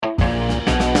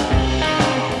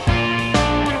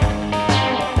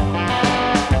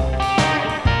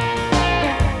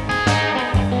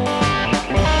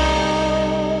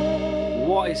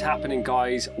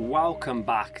guys, welcome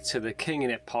back to the King in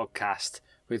It podcast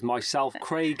with myself,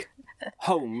 Craig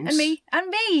Holmes. And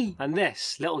me. And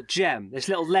this little gem, this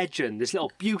little legend, this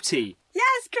little beauty.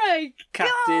 Yes, Craig.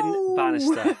 Captain Go!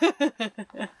 Bannister.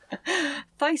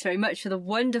 Thanks very much for the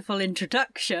wonderful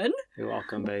introduction. You're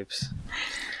welcome, babes.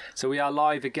 So we are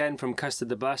live again from Custard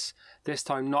the Bus. This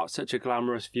time not such a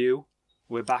glamorous view.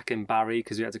 We're back in Barry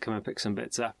because we had to come and pick some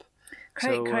bits up.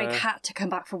 Craig had to come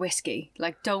back for whiskey.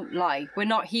 Like, don't lie. We're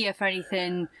not here for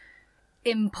anything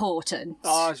important.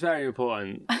 Oh, it's very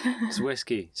important. It's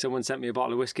whiskey. Someone sent me a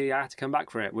bottle of whiskey. I had to come back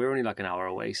for it. We're only like an hour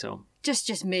away, so...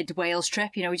 Just mid-Wales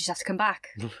trip, you know, we just have to come back.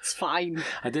 It's fine.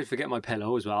 I did forget my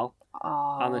pillow as well.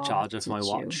 Oh, and the charger for my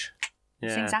watch.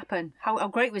 Yeah. Things happen. How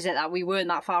great was it that we weren't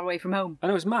that far away from home? And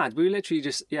it was mad. We were literally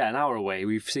just, an hour away.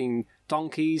 We've seen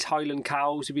donkeys, Highland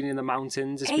cows. We've been in the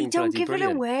mountains. It's been don't bloody give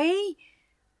brilliant. it away.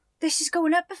 This is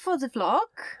going up before the vlog.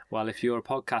 Well, if you're a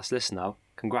podcast listener,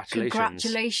 congratulations.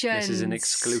 Congratulations. This is an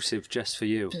exclusive just for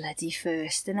you. Bloody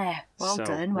first, innit? Well So,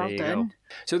 done, well there you done. go.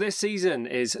 So this season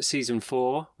is season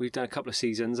 4. We've done a couple of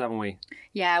seasons, haven't we?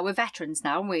 Yeah, we're veterans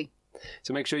now, aren't we?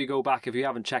 So make sure you go back if you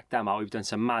haven't checked them out. We've done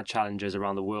some mad challenges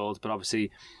around the world, but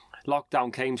obviously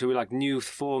lockdown came, so we like new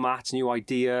formats, new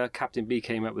idea. Captain B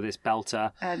came up with this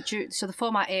belter. So the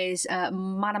format is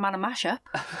Man a Mashup.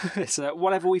 It's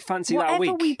whatever we fancy that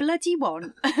week. Whatever we bloody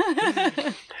want.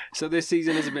 So this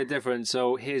season is a bit different,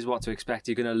 so here's what to expect.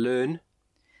 You're going to learn.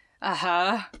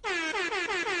 Uh-huh.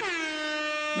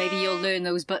 Maybe you'll learn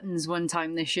those buttons one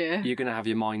time this year. You're going to have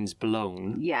your minds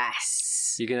blown.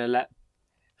 Yes. You're going to let...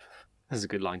 That's a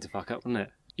good line to fuck up, isn't it?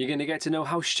 You're going to get to know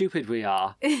how stupid we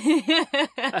are.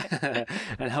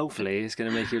 And hopefully it's going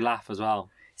to make you laugh as well.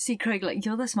 See, Craig, like,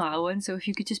 you're the smart one, so if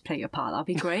you could just play your part, that'd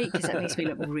be great, because that makes me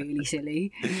look really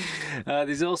silly.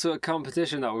 There's also a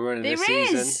competition that we're running this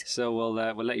season, so we'll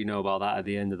let you know about that at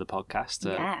the end of the podcast.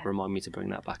 Remind me to bring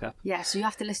that back up. Yeah, so you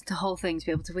have to listen to the whole thing to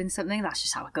be able to win something. That's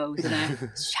just how it goes, isn't it?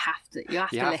 You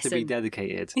have to listen. To be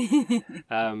dedicated.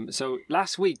 So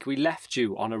last week we left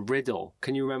you on a riddle.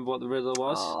 Can you remember what the riddle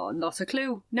was? Oh, not a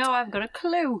clue. No, I haven't got a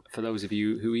clue. For those of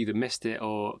you who either missed it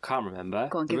or can't remember,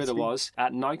 Go on, the riddle was,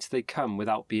 at night they come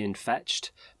without being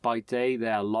fetched. By day they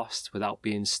are lost without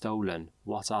being stolen.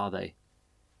 What are they?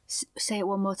 Say it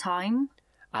one more time.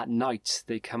 At night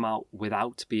they come out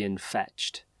without being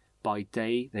fetched. By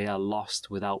day they are lost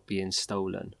without being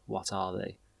stolen. What are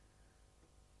they?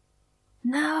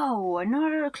 No,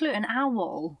 not a clue. An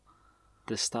owl.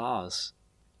 The stars.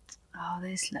 Oh,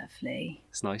 that's lovely.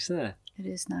 It's nice, isn't it? It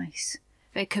is nice.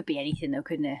 It could be anything though,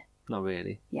 couldn't it? Not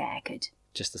really. Yeah, it could.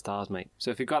 Just the stars, mate. So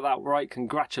if you got that right,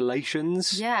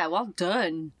 congratulations. Yeah, well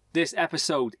done. This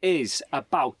episode is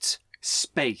about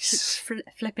space.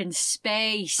 Flipping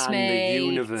space, and mate. the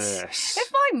universe.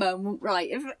 If my mum,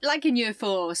 like in year 4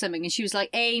 or something, and she was like,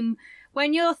 Aim,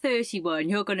 when you're 31,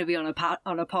 you're going to be on a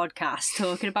podcast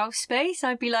talking about space,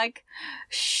 I'd be like,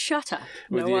 shut up.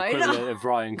 With the equivalent of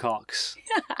Ryan Cox.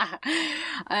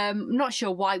 I'm not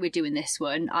sure why we're doing this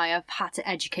one. I have had to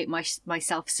educate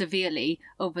myself severely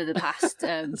over the past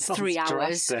 3 hours.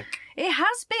 Drastic. It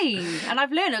has been, and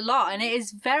I've learned a lot, and it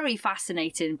is very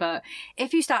fascinating. But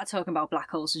if you start talking about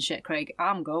black holes and shit, Craig,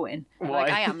 I'm going. Why?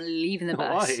 Like, I am leaving the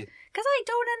bus. Why? Because I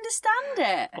don't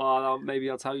understand it. Well, maybe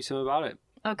I'll tell you something about it.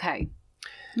 Okay.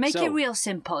 Make it real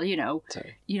simple, you know.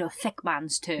 Sorry. You know, thick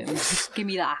man's terms. Give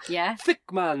me that, yeah? Thick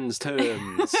man's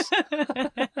terms.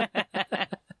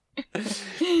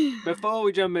 Before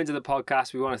we jump into the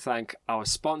podcast, we want to thank our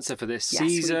sponsor for this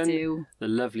season, we do. the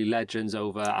lovely legends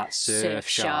over at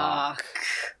Surfshark.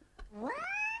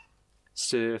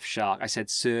 Surfshark. I said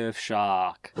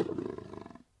Surfshark.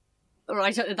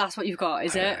 Right, that's what you've got,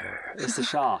 is it? It's the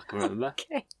shark, remember?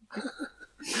 Okay.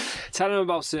 Tell them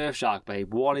about Surfshark,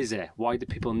 babe. What is it? Why do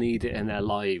people need it in their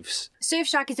lives?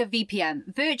 Surfshark is a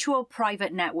VPN, virtual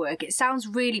private network. It sounds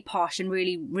really posh and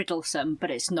really riddlesome,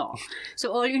 but it's not.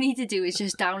 So all you need to do is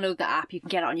just download the app. You can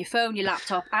get it on your phone, your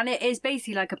laptop, and it is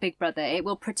basically like a big brother. It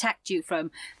will protect you from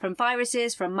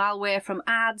viruses, from malware, from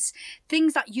ads,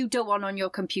 things that you don't want on your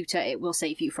computer. It will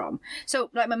save you from. So,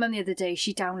 like my mum the other day,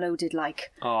 she downloaded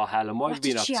like... Oh, Helen, what have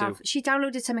you been up to? She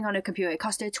downloaded something on her computer. It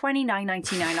cost her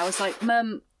 $29.99. I was like,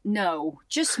 Mum, no.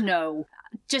 Just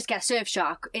get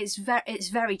Surfshark. It's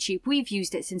very cheap. We've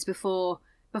used it since before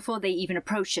they even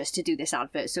approached us to do this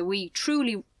advert. So we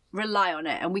truly rely on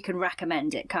it, and we can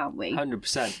recommend it, can't we?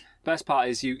 100%. Best part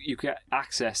is you get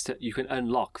access to, you can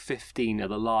unlock 15 of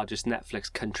the largest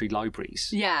Netflix country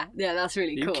libraries. Yeah, that's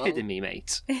really Are cool. you kidding me,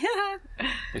 mate?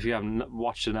 If you haven't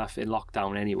watched enough in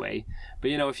lockdown anyway.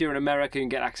 But, if you're in America, you can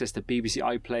get access to BBC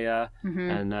iPlayer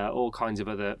and all kinds of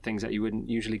other things that you wouldn't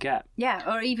usually get. Yeah,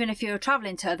 or even if you're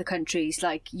travelling to other countries,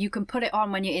 like you can put it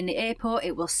on when you're in the airport.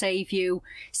 It will save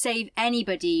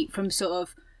anybody from sort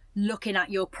of looking at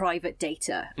your private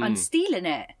data and stealing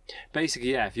it.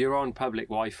 Basically, yeah, if you're on public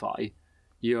Wi-Fi,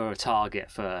 you're a target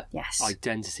for Yes.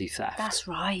 identity theft. That's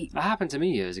right. That happened to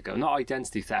me years ago. Not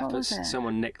identity theft, What but was it?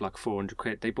 someone nicked like 400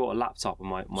 quid. They bought a laptop on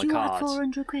my You card. had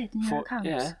 400 quid in your account.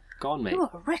 Yeah, gone, mate. You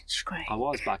were rich, Craig. I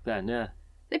was back then, yeah.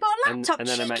 They bought a laptop. And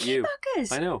then I met cheeky you.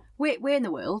 buggers. I know. Where in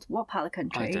the world? What part of the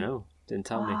country? I don't know. Didn't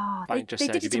tell me. Oh, Bank just they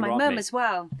said did you've it to been my robbed, mum mate. as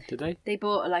well. Did they? They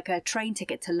bought like a train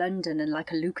ticket to London and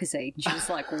like a Lucozade. And she was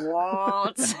like,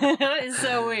 what? It's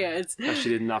so weird. Oh, she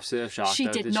didn't have Surfshark, She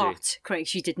though, did did not, Craig.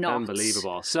 She did not.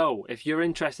 Unbelievable. So, if you're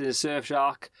interested in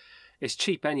Surfshark, it's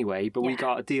cheap anyway, but we Yeah.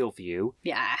 got a deal for you.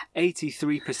 Yeah.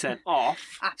 83%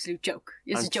 off Absolute joke.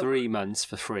 It's a and joke. 3 months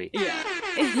for free. Yeah.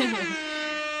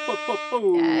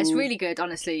 Woo. Yeah, it's really good,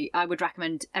 honestly. I would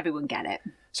recommend everyone get it.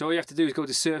 So all you have to do is go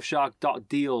to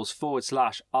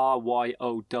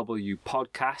surfshark.deals/RYOW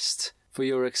podcast for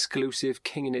your exclusive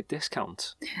Kinging It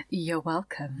discount. You're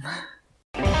welcome.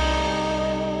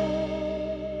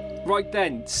 Right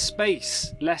then,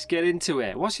 space. Let's get into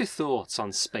it. What's your thoughts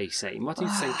on space, Aim? What do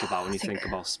you think about when you think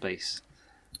about space?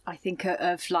 I think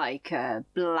of like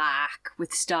black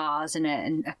with stars in it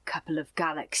and a couple of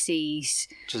galaxies,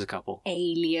 Just a couple.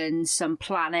 aliens, some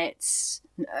planets,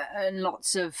 and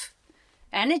lots of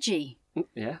energy.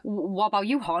 Yeah. What about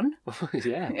you, Hon?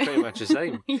 Yeah, pretty much the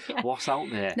same. What's out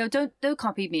there? No, don't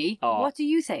copy me. Oh. What do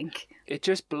you think? It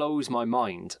just blows my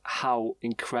mind how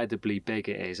incredibly big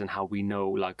it is and how we know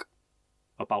like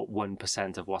about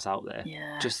 1% of what's out there.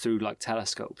 Yeah. Just through like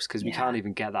telescopes, because we Yeah. can't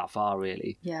even get that far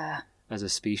really Yeah, as a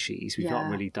species. We've not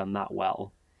Yeah. really done that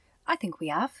well. I think we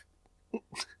have.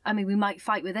 I mean, we might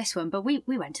fight with this one, but we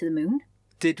went to the moon.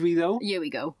 Did we though? Here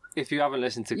we go. If you haven't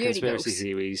listened to Here he Conspiracy goes.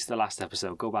 Theories, the last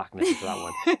episode, go back and listen to that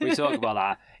one. We talk about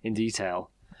that in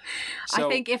detail. So, I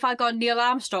think if I got Neil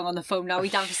Armstrong on the phone now,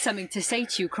 he'd have something to say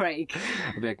to you, Craig.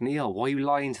 I'd be like, Neil, why are you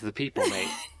lying to the people, mate?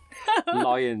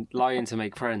 lying to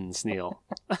make friends, Neil.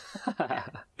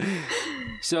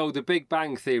 So the Big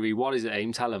Bang Theory, what is it,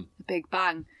 Aim? Tell him. Big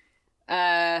Bang.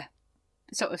 In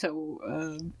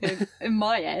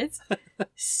my head,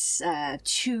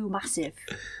 two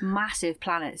massive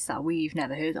planets that we've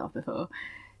never heard of before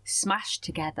smashed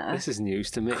together. This is news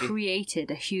to me. Created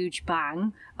a huge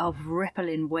bang of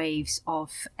rippling waves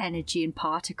of energy and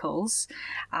particles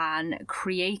and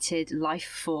created life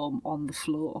form on the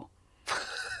floor.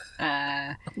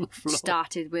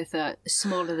 Started with a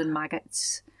smaller than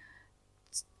maggots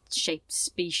shaped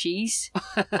species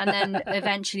and then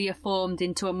eventually formed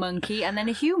into a monkey and then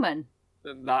a human.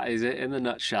 That is it in a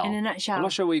nutshell. In a nutshell. I'm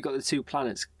not sure where you got the two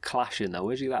planets clashing though.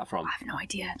 Where'd you get that from? I have no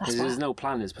idea. That's Because there's what... no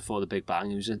planets before the Big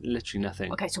Bang. It was just literally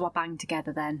nothing. Okay, so what banged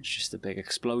together then? It's just a big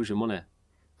explosion, wasn't it?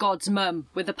 God's mum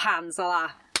with the pans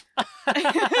like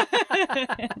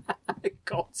that.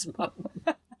 God's mum.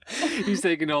 He's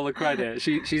taking all the credit.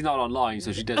 She's not online,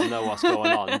 so she doesn't know what's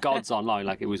going on. God's online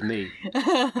like it was me.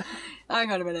 Hang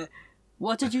on a minute.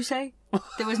 What did you say?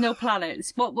 There was no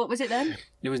planets. What was it then?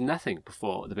 There was nothing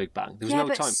before the Big Bang. There was Yeah, no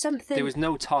but time. something- There was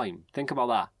no time. Think about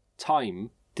that. Time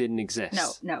didn't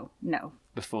exist No.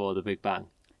 before the Big Bang.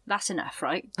 That's enough,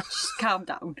 right? Just calm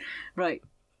down. Right.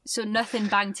 So nothing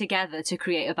banged together to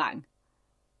create a bang.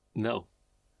 No.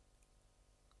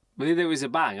 Maybe there was a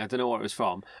bang. I don't know what it was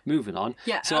from. Moving on.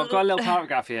 Yeah, So I've got a little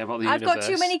paragraph here about the I've universe.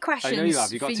 got too many I know questions you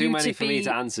have. You've got for too you many to for me be-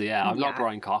 to answer. Yeah, I'm not Yeah.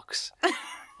 Brian Cox.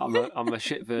 I'm a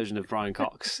shit version of Brian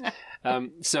Cox.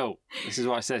 So this is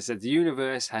what I said. It said the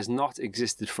universe has not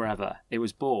existed forever. It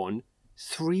was born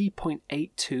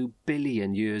 3.82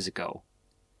 billion years ago.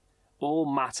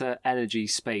 All matter, energy,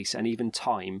 space, and even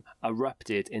time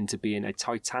erupted into being a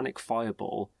titanic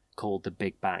fireball called the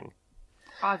Big Bang.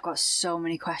 I've got so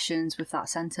many questions with that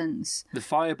sentence. The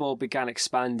fireball began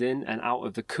expanding, and out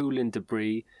of the cooling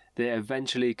debris, there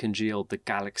eventually congealed the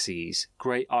galaxies,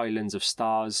 great islands of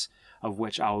stars, of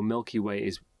which our Milky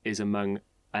Way is among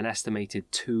an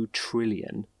estimated 2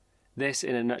 trillion. This,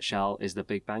 in a nutshell, is the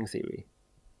Big Bang Theory.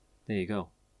 There you go.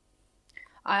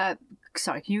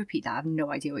 Sorry, can you repeat that? I have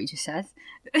no idea what you just said.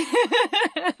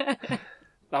 That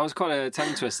was quite a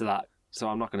tongue twister, that, so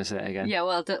I'm not going to say it again. Yeah,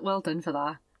 well done for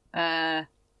that.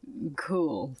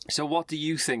 Cool. So what do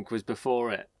you think was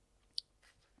before it?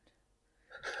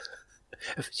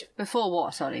 Before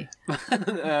what, sorry?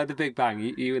 The Big Bang,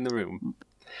 you in the room.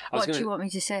 What do you want me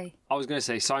to say? I was going to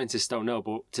say scientists don't know,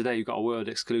 but today you got a world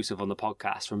exclusive on the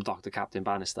podcast from Dr. Captain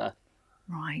Bannister.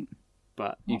 Right.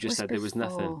 But you just said there was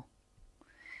nothing.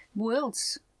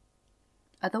 Worlds.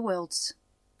 Other worlds.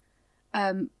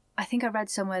 I think I read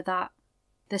somewhere that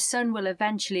the sun will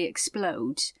eventually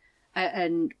explode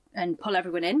and pull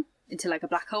everyone into like a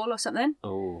black hole or something.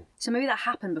 Oh. So maybe that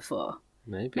happened before.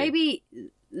 Maybe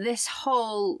this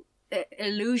whole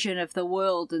illusion of the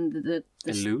world and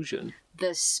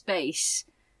the space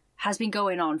has been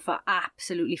going on for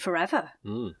absolutely forever.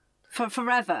 For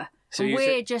forever. So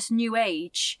we're just new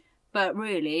age, but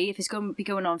really, if it's going to be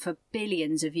going on for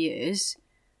billions of years,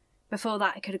 before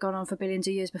that, it could have gone on for billions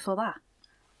of years before that.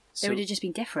 They would have just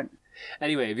been different.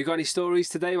 Anyway, have you got any stories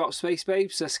today about Space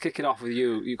Babes? Let's kick it off with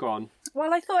you. You go on.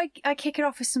 Well, I thought I'd kick it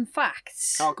off with some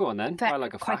facts. Oh, go on then. I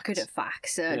like a fact. Quite good at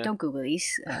facts. Don't Google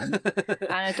these. And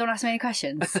don't ask me any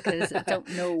questions because I don't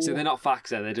know. So they're not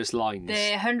facts then, they're just lines.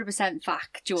 They're 100%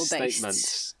 factual-based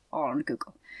statements on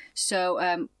Google.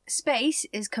 So space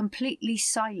is completely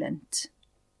silent.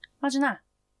 Imagine that.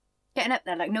 Getting up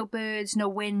there, like no birds, no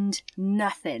wind,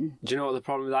 nothing. Do you know what the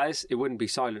problem with that is? It wouldn't be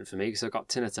silent for me because I've got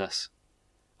tinnitus.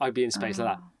 I'd be in space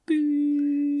like that.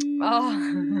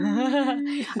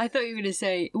 Oh, I thought you were going to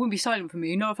say, it wouldn't be silent for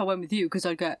me, not if I went with you, because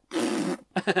I'd get...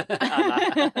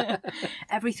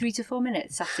 Every 3 to 4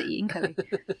 minutes, sat at eating curry.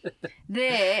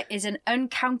 There is an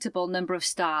uncountable number of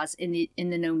stars in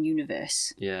the known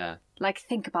universe. Yeah. Like,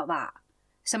 think about that.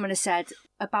 Someone has said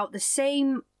about the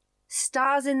same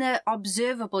stars in the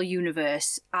observable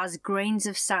universe as grains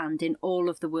of sand in all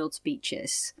of the world's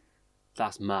beaches.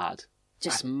 That's mad.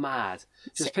 That's mad.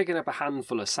 Just picking up a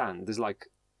handful of sand, there's like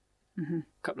a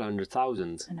couple of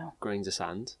 100,000 grains of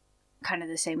sand. Kind of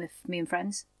the same with me and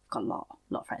friends. Got a lot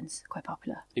of friends. Quite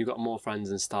popular. You've got more friends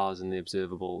than stars in the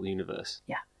observable universe.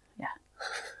 Yeah.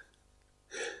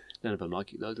 None of them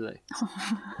like you though, do they?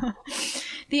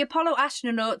 The Apollo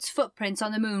astronauts' footprints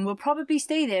on the moon will probably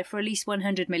stay there for at least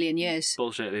 100 million years.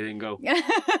 Bullshit, they didn't go.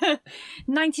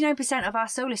 99% of our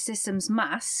solar system's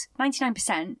mass,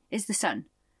 99% is the sun.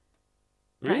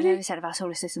 Really? 99% of our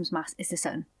solar system's mass is the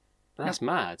sun. That's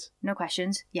mad. No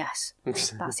questions? Yes.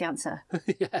 That's the answer.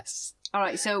 Yes. All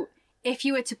right, so if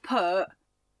you were to put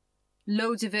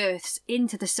loads of Earths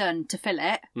into the sun to fill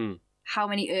it, how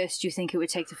many Earths do you think it would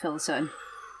take to fill the sun?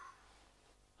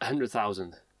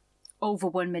 100,000. Over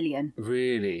 1 million.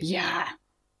 Really? Yeah.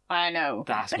 I know.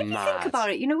 That's but if mad. you think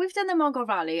about it, we've done the Mongol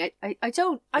Rally. I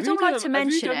don't like to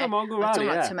mention it. I don't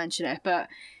like to mention it, but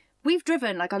we've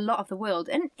driven like a lot of the world,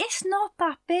 and it's not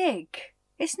that big.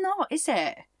 It's not, is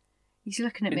it? He's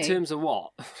looking at me. In terms of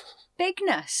what?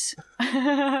 Bigness.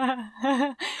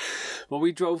 Well,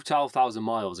 we drove 12,000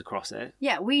 miles across it.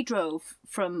 Yeah, we drove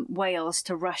from Wales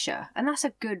to Russia, and that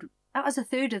was a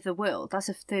third of the world. That's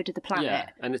a third of the planet. Yeah,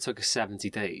 and it took us 70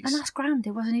 days. And that's grand.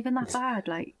 It wasn't even that bad.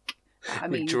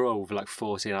 We drove like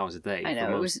 14 hours a day. I know,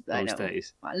 most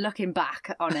days. Looking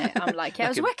back on it, I'm like, yeah, it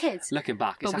was wicked. Looking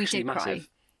back, it's actually massive. Cry.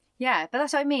 Yeah, but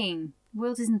that's what I mean. The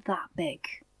world isn't that big.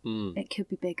 It could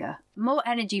be bigger. More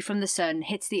energy from the sun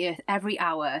hits the Earth every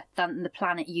hour than the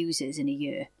planet uses in a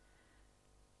year.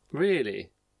 Really?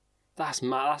 That's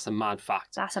mad. That's a mad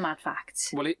fact. That's a mad fact.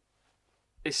 Well,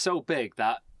 it's so big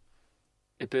that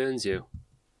it burns you.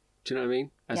 Do you know what I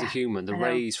mean? As a human, the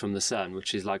rays from the sun,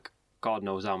 which is like God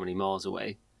knows how many miles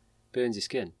away, burns your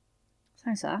skin.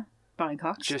 Thanks, sir. Brian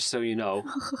Cox. Just so you know,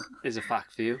 is a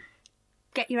fact for you.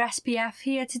 Get your SPF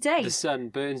here today. The sun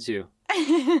burns you.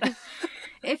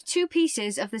 If two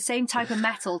pieces of the same type of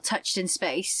metal touched in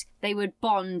space, they would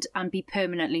bond and be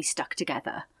permanently stuck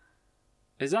together.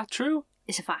 Is that true?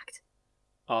 It's a fact.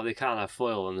 Oh, they can't have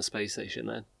foil on the space station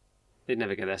then. They'd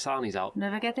never get their sarnies out.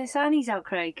 Never get their sarnies out,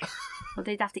 Craig. Well,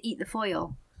 they'd have to eat the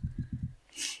foil.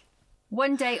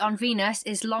 One day on Venus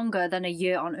is longer than a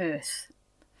year on Earth.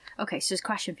 Okay, so there's a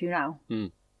question for you now.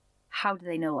 How do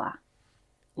they know that?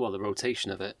 Well, the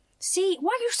rotation of it. See,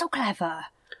 why are you so clever?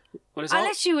 Well,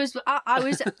 I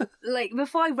was like,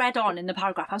 before I read on in the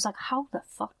paragraph, I was like, how the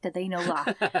fuck did they know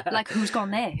that? Like, who's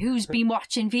gone there? Who's been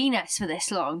watching Venus for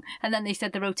this long? And then they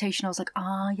said the rotation. I was like,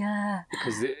 yeah.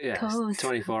 Because it's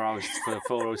 24 hours for the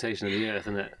full rotation of the Earth,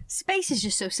 isn't it? Space is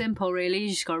just so simple, really. You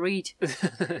just got to read.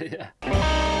 Yeah.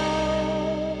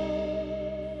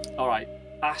 All right.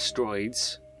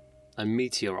 Asteroids and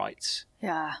meteorites.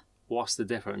 Yeah. What's the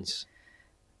difference?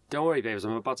 Don't worry, babes,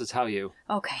 I'm about to tell you.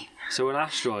 Okay. So an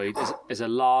asteroid is a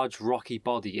large rocky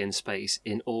body in space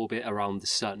in orbit around the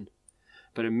sun.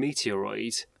 But a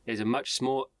meteoroid is a much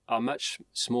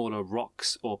smaller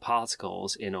rocks or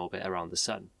particles in orbit around the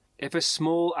sun. if a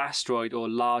small asteroid or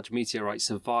large meteorite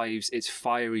survives its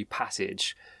fiery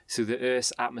passage through the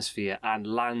Earth's atmosphere and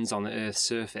lands on the Earth's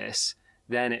surface,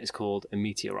 then it is called a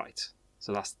meteorite.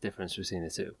 So that's the difference between the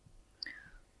two.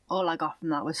 All I got from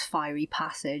that was fiery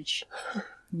passage.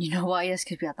 You know why? Yes,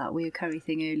 because we had that weird curry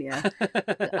thing earlier.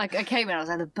 I came in, I was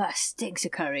like, the bus stinks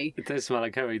of curry. It does smell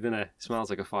like curry, doesn't it? It smells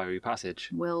like a fiery passage.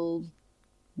 We'll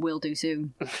do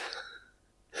soon.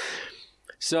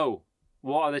 So,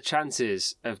 what are the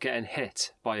chances of getting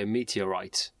hit by a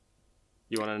meteorite?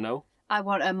 You want to know? I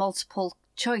want a multiple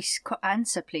choice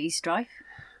answer, please, Strife.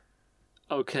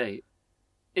 Okay.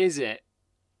 Is it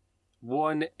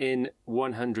 1 in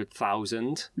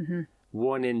 100,000,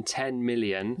 1 in 10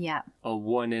 million, Yeah. or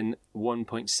 1 in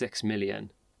 1.6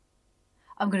 million?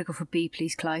 I'm going to go for B,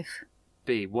 please, Clive.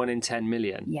 B, 1 in 10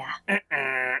 million. Yeah.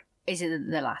 Is it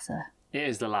the latter? It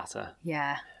is the latter.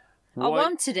 Yeah. I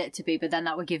wanted it to be, but then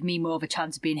that would give me more of a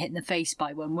chance of being hit in the face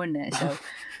by one, wouldn't it?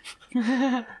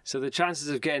 So, So the chances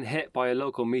of getting hit by a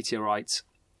local meteorite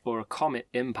or a comet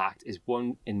impact is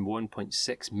 1 in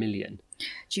 1.6 million.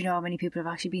 do you know how many people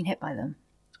have actually been hit by them?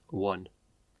 1.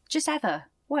 Just ever.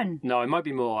 One. No, it might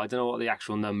be more. I don't know what the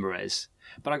actual number is.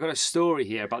 But I got a story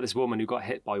here about this woman who got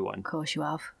hit by one. Of course you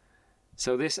have.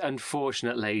 So this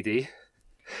unfortunate lady...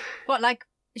 What, like,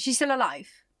 is she still alive?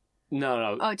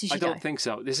 No. Oh, did she I don't die? think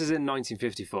so. This is in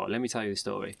 1954. Let me tell you the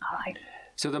story. All right.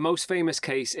 So the most famous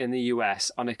case in the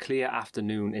US on a clear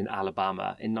afternoon in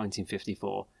Alabama in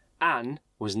 1954, Anne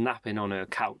was napping on her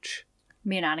couch.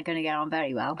 Me and Anne are going to get on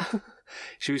very well.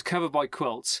 She was covered by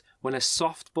quilts when a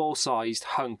softball-sized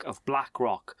hunk of black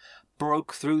rock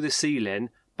broke through the ceiling,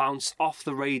 bounced off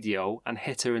the radio and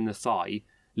hit her in the thigh,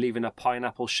 leaving a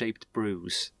pineapple-shaped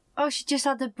bruise. Oh, she just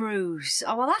had the bruise.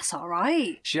 Oh, well, that's all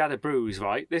right. She had a bruise,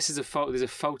 right? This is there's a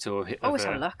photo of Oh, her. let's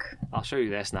have a look. I'll show you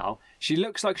this now. She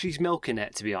looks like she's milking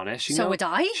it, to be honest. So would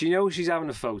I? She knows she's having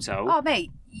a photo. Oh,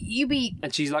 mate, you be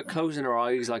And she's like closing her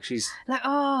eyes like she's... like,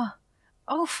 oh,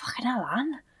 fucking hell,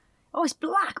 Anne. Oh, it's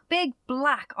black, big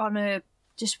black on her,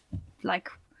 just like,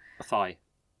 a thigh.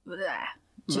 bleh,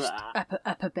 just Bleh.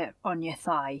 up a bit on your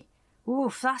thigh.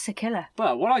 Oof, that's a killer.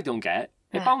 But what I don't get,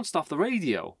 it Yeah. bounced off the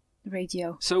radio. The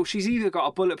radio. So she's either got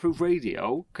a bulletproof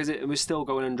radio, because it was still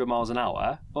going 100 miles an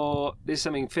hour, or there's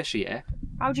something fishy here.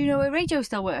 How do you know her radio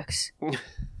still works?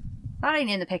 That ain't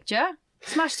in the picture.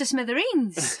 Smashed to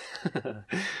smithereens.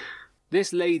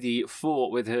 This lady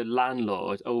fought with her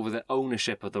landlord over the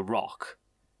ownership of the rock.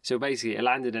 So basically, it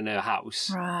landed in her house,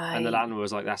 Right. and the landlord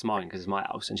was like, "That's mine because it's my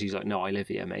house." And she's like, "No, I live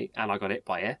here, mate, and I got hit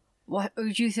by it. What do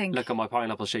you think? Look at my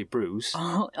pineapple-shaped bruise."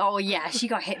 Oh, yeah, she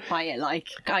got hit by it, like,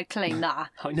 I claim that.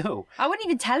 I know. I wouldn't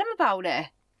even tell him about it.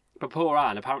 But poor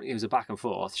Anne, apparently it was a back and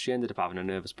forth. She ended up having a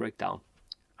nervous breakdown.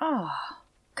 Oh,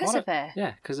 because of it.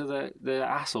 Yeah, because of the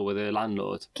hassle with her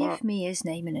landlord. Give me his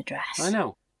name and address. I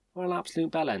know. What an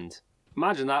absolute bellend.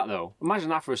 Imagine that, though. Imagine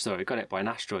that for a story. Got hit by an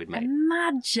asteroid, mate.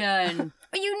 Imagine.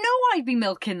 You know I'd be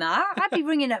milking that. I'd be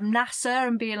ringing up NASA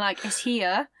and being like, it's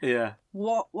here. Yeah.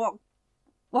 What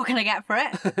can I get for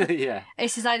it? Yeah.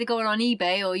 This is either going on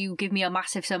eBay or you give me a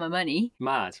massive sum of money.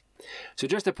 Mad. So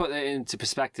just to put that into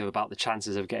perspective about the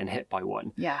chances of getting hit by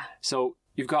one. Yeah. So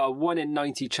you've got a 1 in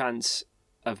 90 chance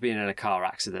of being in a car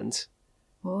accident.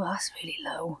 Oh, that's really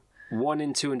low. 1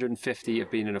 in 250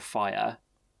 of being in a fire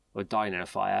or dying in a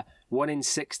fire. 1 in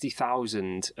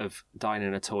 60,000 of dying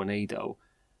in a tornado.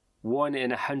 1 in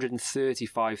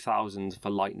 135,000 for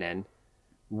lightning.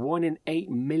 1 in 8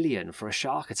 million for a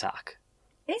shark attack.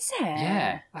 Is it?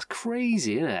 Yeah, that's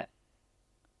crazy, isn't it?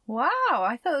 Wow,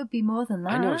 I thought it would be more than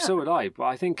that. I know, so would I, but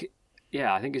I think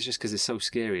it's just because it's so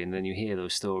scary, and then you hear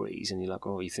those stories, and you're like,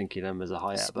 oh, you think your numbers are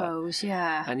higher. I suppose,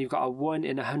 yeah. And you've got a 1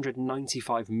 in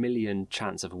 195 million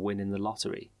chance of winning the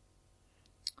lottery.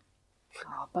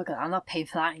 Oh, bugger that. I'm not paying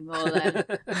for that anymore then.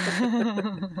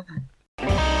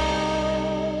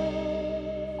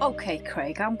 Okay,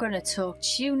 Craig, I'm going to talk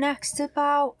to you next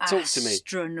about Talk to me.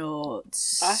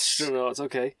 astronauts. Astronauts,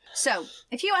 okay. So,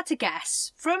 if you had to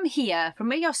guess, from here, from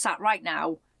where you're sat right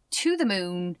now, to the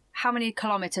moon, how many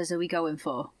kilometres are we going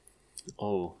for?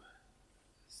 Oh,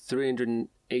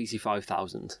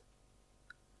 385,000.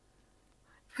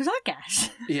 Was that a guess?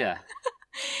 Yeah.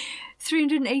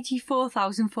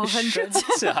 384,400.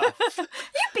 Shut up. You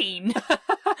been?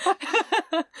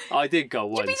 I did go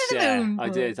once. been to the yeah, moon? I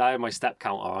did. I had my step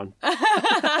counter on.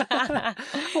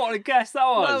 What a guess that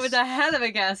was. That was a hell of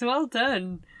a guess. Well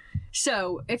done.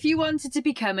 So, if you wanted to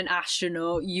become an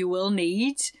astronaut, you will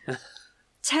need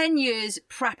 10 years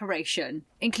preparation,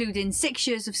 including 6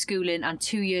 years of schooling and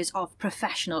 2 years of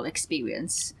professional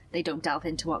experience. They don't delve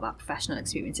into what that professional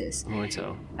experience is.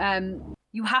 Righto.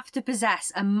 You have to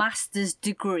possess a master's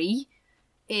degree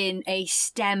in a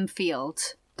STEM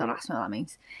field. Don't ask me what that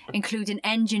means. Including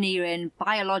engineering,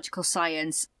 biological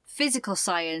science, physical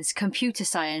science, computer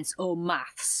science, or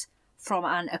maths from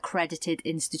an accredited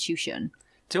institution.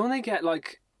 Don't they get,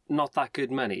 like, not that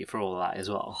good money for all that as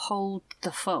well? Hold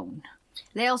the phone.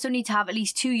 They also need to have at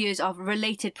least 2 years of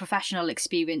related professional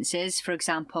experiences, for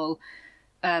example,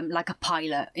 like a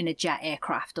pilot in a jet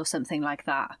aircraft or something like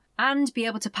that, and be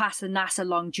able to pass the NASA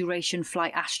long duration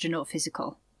flight astronaut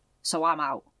physical. So I'm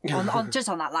out. Just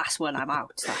on that last one, I'm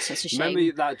out. That's such a shame.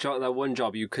 Remember that one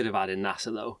job you could have had in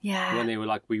NASA, though? Yeah. When they were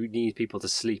like, we need people to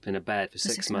sleep in a bed for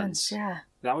 6 months. Yeah.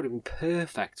 That would have been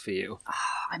perfect for you.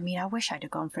 I mean, I wish I'd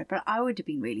have gone for it, but I would have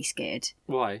been really scared.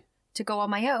 Why? To go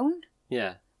on my own?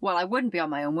 Yeah. Well, I wouldn't be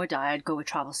on my own, would I? I'd go with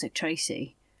Travel Sick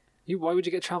Tracy. Why would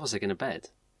you get travel sick in a bed?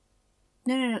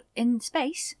 No. In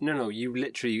space? No. You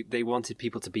literally, they wanted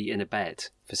people to be in a bed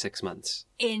for 6 months.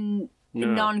 In No.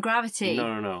 non-gravity?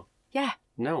 No. Yeah.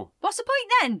 No. What's the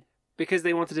point then? Because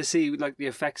they wanted to see like the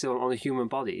effects on the human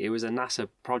body. It was a NASA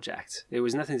project. It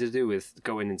was nothing to do with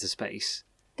going into space.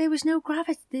 There was no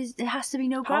gravity. There has to be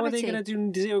no gravity. How are they going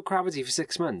to do zero gravity for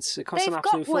 6 months? It costs They've an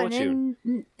absolute got one fortune.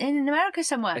 in America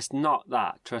somewhere. It's not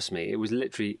that, trust me. It was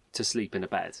literally to sleep in a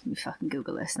bed. Let me fucking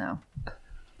Google this now.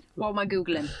 What am I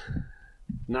Googling?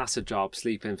 NASA job,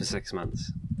 sleep in for 6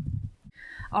 months.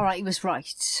 All right, he was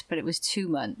right, but it was 2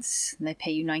 months, and they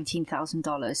pay you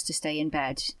 $19,000 to stay in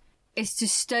bed. It's to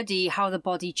study how the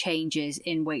body changes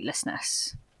in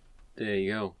weightlessness. There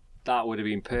you go. That would have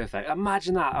been perfect.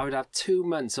 Imagine that. I would have 2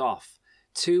 months off.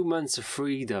 2 months of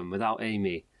freedom without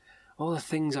Amy. All the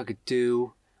things I could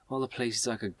do. All the places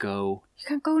I could go. You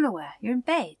can't go nowhere. You're in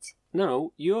bed.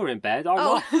 No, you're in bed. I'm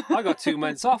not. I got 2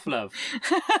 months off, love.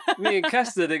 Me and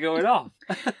Custard are going off.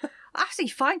 Actually,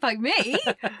 fine by me.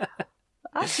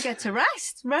 I have to get to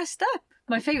rest up.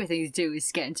 My favourite thing to do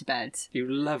is get into bed.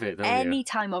 You love it, don't you? Any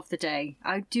time of the day.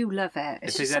 I do love it.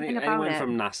 It's If just there's something about anyone it.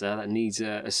 from NASA that needs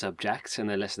a subject and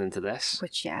they're listening to this,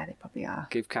 Which, yeah, they probably are.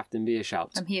 give Captain B a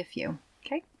shout. I'm here for you.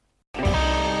 Okay?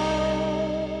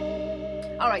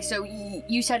 All right, so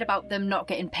you said about them not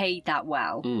getting paid that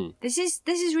well. This is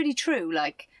really true.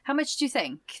 Like, how much do you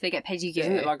think they get paid a year?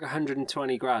 Isn't it like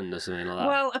 120 grand or something like that?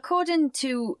 Well, according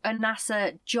to a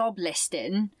NASA job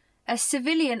listing, a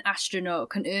civilian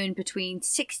astronaut can earn between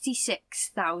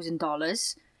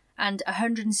 $66,000 and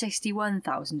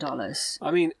 $161,000.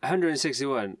 I mean,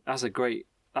 161, that's a great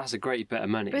bit of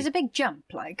money. But it's a big jump.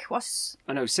 Like, what's...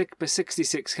 I know, but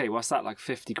 66k, what's that, like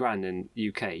 50 grand in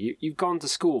UK? You've gone to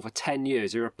school for 10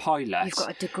 years, you're a pilot. You've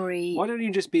got a degree. Why don't you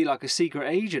just be like a secret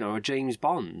agent or a James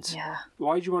Bond? Yeah.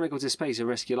 Why do you want to go to space and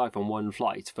risk your life on one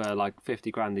flight for like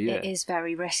 50 grand a year? It is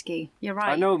very risky. You're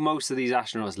right. I know most of these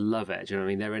astronauts love it, do you know what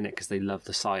I mean? They're in it because they love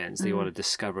the science. They want to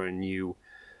discover a new,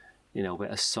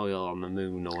 bit of soil on the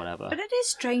moon or whatever. But it is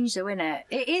strange though, isn't it?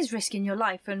 It is risking your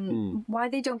life, and why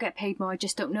they don't get paid more, I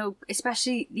just don't know.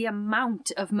 Especially the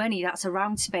amount of money that's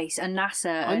around space and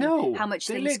NASA. I know. And how much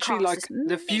they things literally cost. like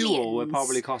the fuel would Millions.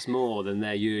 probably cost more than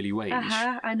their yearly wage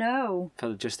I know.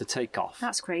 for just the takeoff.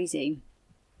 That's crazy.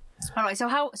 All right, so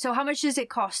how much does it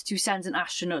cost to send an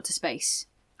astronaut to space?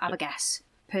 Have a guess.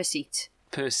 Per seat.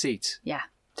 Per seat, Yeah.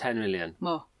 10 million.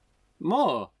 More.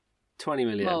 20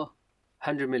 million. More.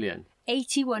 100 million.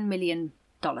 $81 million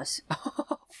per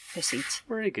seat.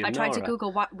 Friggin' I tried to Nora.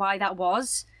 Google why that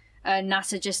was, and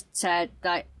NASA just said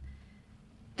that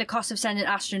the cost of sending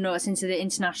astronauts into the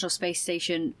International Space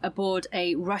Station aboard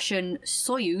a Russian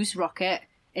Soyuz rocket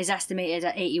is estimated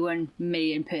at $81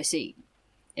 million per seat.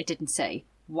 It didn't say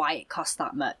why it cost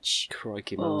that much.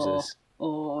 Crikey Moses.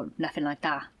 Or nothing like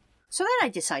that. So then I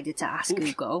decided to ask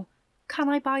Google, can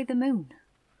I buy the moon?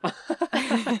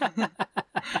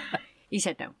 He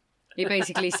said no. He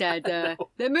basically said, the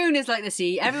moon is like the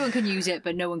sea. Everyone can use it,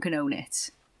 but no one can own it.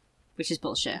 Which is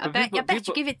bullshit. I bet you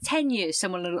give it 10 years,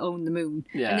 someone will own the moon.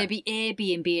 Yeah. And they'll be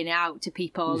Airbnb-ing it out to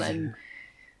people, and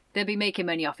they'll be making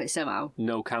money off it somehow.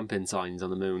 No camping signs on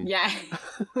the moon. Yeah.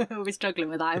 We're struggling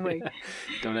with that, aren't we?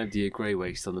 Don't empty your grey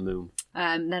waste on the moon.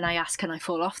 Then I asked, can I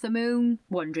fall off the moon?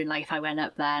 Wondering, like, if I went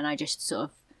up there and I just sort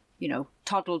of,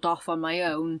 toddled off on my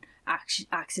own,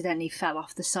 accidentally fell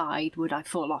off the side, would I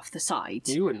fall off the side?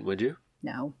 You wouldn't, would you?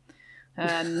 No.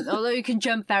 Although you can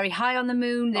jump very high on the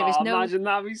moon, there is no... Imagine,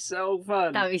 that'd be so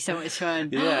fun. That would be so much fun.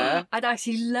 Yeah. I'd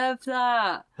actually love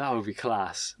that. That would be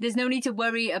class. There's no need to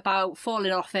worry about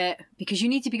falling off it, because you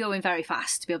need to be going very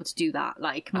fast to be able to do that,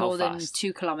 like more than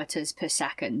 2 kilometres per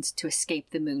second to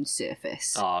escape the moon's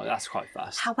surface. Oh, that's quite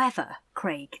fast. However,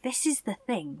 Craig, this is the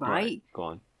thing, right? Go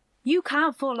on. You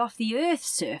can't fall off the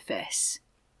Earth's surface.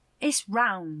 It's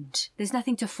round. There's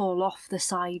nothing to fall off the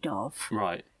side of.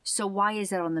 Right. So why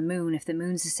is it on the moon if the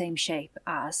moon's the same shape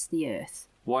as the Earth?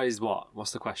 Why is what?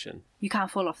 What's the question? You can't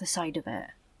fall off the side of it.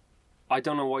 I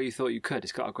don't know why you thought you could.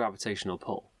 It's got a gravitational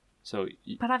pull. So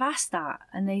But I've asked that,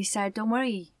 and they said, don't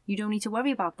worry, you don't need to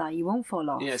worry about that, you won't fall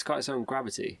off. yeah, it's got its own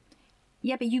gravity.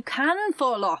 Yeah, but you can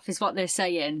fall off, is what they're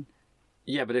saying.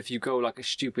 Yeah, but if you go like a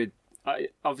stupid...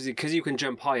 obviously, because you can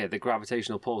jump higher, the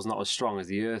gravitational pull's not as strong as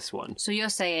the Earth's one. So you're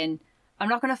saying, I'm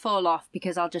not going to fall off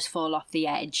because I'll just fall off the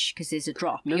edge because there's a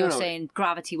drop. No, You're no. saying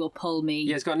gravity will pull me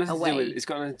Yeah, it's got nothing away. to do with. It's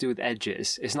got nothing to do with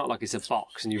edges. It's not like it's a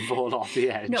box and you fall off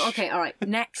the edge. No, okay, all right.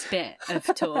 Next bit of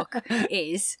talk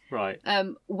is Right.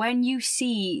 when you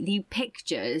see the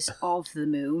pictures of the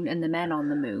moon and the men on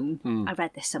the moon. I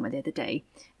read this somewhere the other day.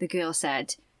 The girl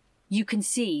said, you can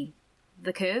see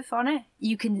the curve on it.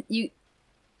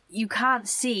 You can't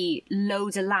see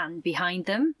loads of land behind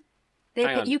them.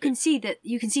 Hang on. You can see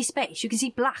space. You can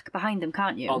see black behind them,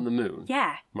 can't you? On the moon.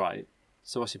 Yeah. Right.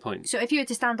 So what's your point? So if you were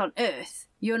to stand on Earth,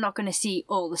 you're not going to see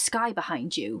all the sky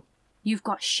behind you. You've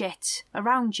got shit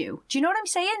around you. Do you know what I'm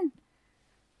saying?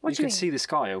 What You do you can mean? see the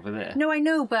sky over there. No, I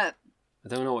know, but I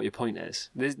don't know what your point is.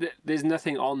 There's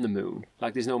nothing on the moon.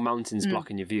 Like there's no mountains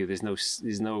blocking your view. There's no.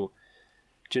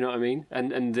 Do you know what I mean?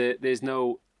 And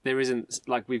there isn't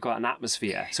like we've got an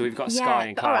atmosphere, so we've got sky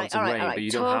and clouds and rain, but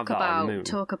you don't have that on the moon.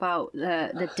 Talk about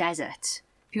the desert.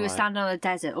 If you were standing on a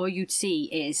desert, all you'd see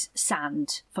is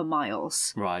sand for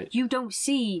miles. Right. You don't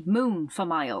see moon for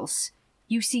miles.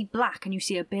 You see black and you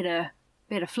see a bit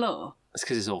of floor. It's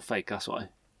because it's all fake. That's why.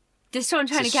 This is what I'm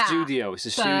trying It's to a get. studio. It's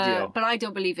a studio. But I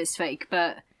don't believe it's fake.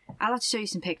 But I'll have to show you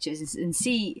some pictures and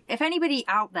see if anybody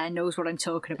out there knows what I'm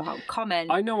talking about. Comment.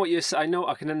 I know what you're. I know.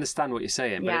 I can understand what you're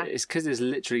saying, Yeah. but it's because there's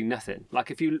literally nothing.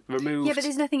 Like if you remove. Yeah, but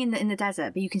there's nothing in the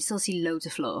desert, but you can still see loads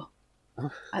of floor.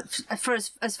 For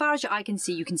as far as your eye can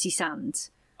see, you can see sand.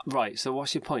 Right. So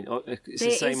what's your point? Oh, it's There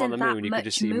the same on the isn't that moon. You much could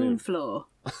just see moon floor.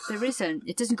 There isn't.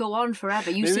 It doesn't go on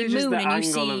forever. You Maybe see it's just moon the and you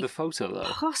angle see of the photo, though.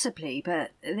 possibly,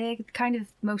 but they're kind of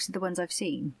most of the ones I've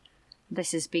seen.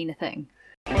 This has been a thing.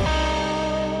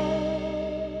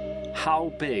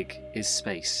 How big is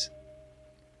space?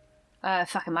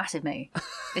 Fucking massive, mate.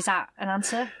 Is that an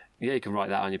answer? Yeah, you can write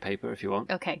that on your paper if you want.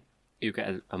 Okay. You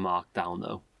get a mark down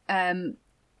though.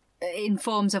 In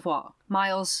forms of what?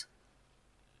 Miles?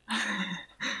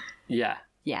 Yeah.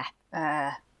 Yeah.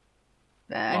 Well,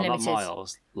 not Unlimited.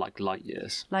 miles, like light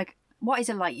years. Like, what is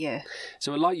a light year?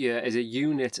 So a light year is a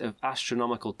unit of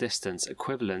astronomical distance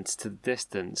equivalent to the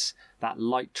distance that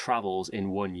light travels in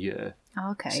 1 year.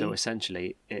 Oh, okay. So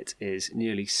essentially, it is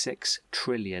nearly 6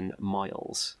 trillion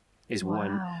miles. Is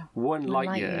Wow. one light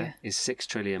light year year. is 6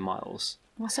 trillion miles.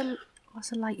 What's a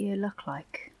light year look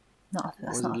like? Not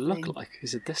that's What not does it a look thing. like?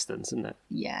 It's a distance, isn't it?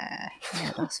 Yeah,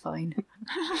 that's fine.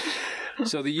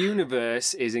 So the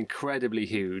universe is incredibly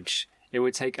huge. It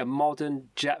would take a modern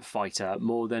jet fighter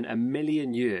more than 1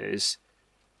 million years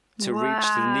to reach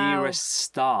the Wow. nearest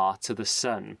star to the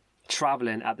sun,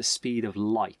 travelling at the speed of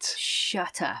light.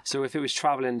 Shut up. So if it was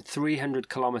travelling 300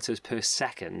 kilometres per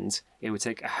second, it would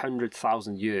take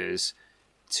 100,000 years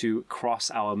to cross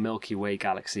our Milky Way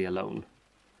galaxy alone.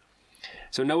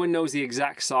 So no one knows the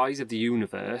exact size of the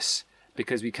universe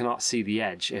because we cannot see the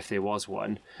edge if there was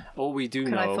one. All we do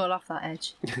Could know... I fall off that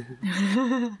edge?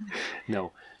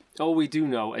 No. All we do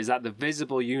know is that the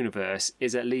visible universe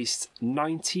is at least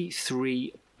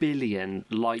 93 billion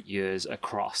light years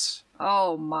across.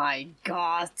 Oh my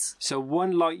god. So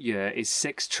 1 light year is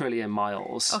 6 trillion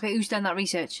miles. Okay, who's done that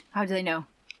research? How do they know?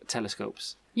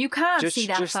 Telescopes. You can't see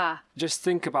that far. Just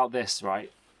think about this,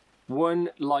 right? 1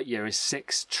 light year is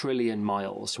 6 trillion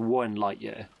miles. 1 light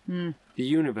year. The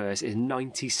universe is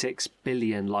 96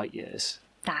 billion light years.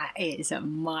 That is a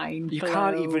mind You blow.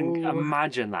 can't even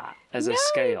imagine that as a No, you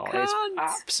scale. It's can't.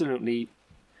 absolutely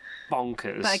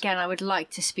bonkers. But again, I would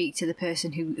like to speak to the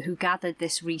person who gathered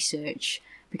this research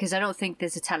because I don't think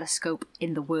there's a telescope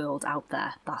in the world out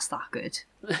there that's that good.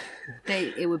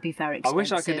 It would be very I expensive.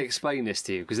 wish I could explain this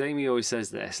to you because Amy always says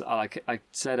this. Like I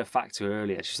said a fact to her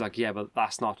earlier. She's like, "Yeah, but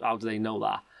that's not. How do they know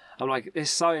that?" I'm like,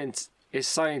 "It's science. It's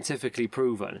scientifically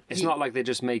proven. It's not like they're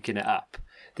just making it up.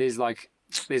 There's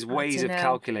ways of dunno.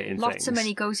 calculating Lots things." of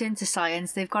money goes into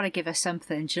science. They've got to give us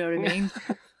something. Do you know what I mean?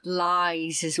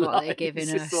 Lies is what they're giving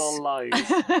us. It's all lies.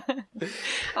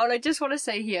 Oh, and I just want to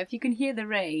say here, if you can hear the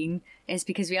rain, it's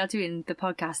because we are doing the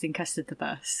podcast in Custard the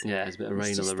Bus. Yeah, there's a bit of It's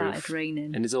rain on just the started roof,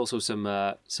 raining. and there's also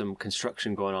some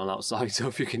construction going on outside. So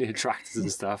if you can hear tractors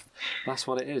and stuff, that's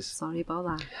what it is. Sorry about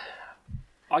that.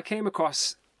 I came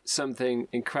across something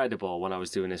incredible when I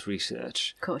was doing this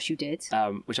research, Of course you did.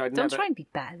 which I'd Don't never. try and be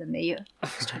better than me.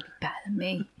 Just try to be better than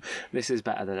me. This is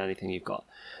better than anything you've got.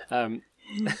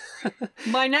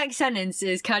 My next sentence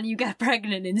is, can you get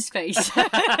pregnant in space?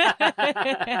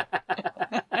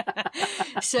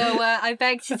 So I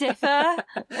beg to differ.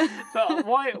 But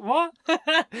why? What?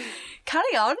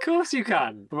 Carry on. Of course you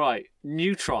can. Right,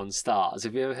 neutron stars.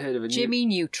 Have you ever heard of a Jimmy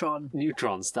Neutron.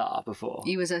 neutron star before?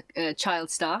 He was a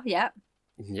child star, yeah.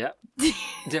 Yep.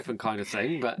 Different kind of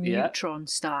thing, but yeah. Neutron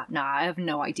star. Nah, I have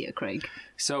no idea, Craig.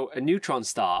 So a neutron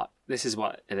star, this is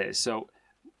what it is. So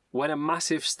when a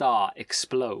massive star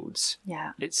explodes,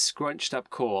 Yeah. its scrunched up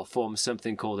core forms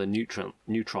something called a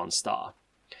neutron star.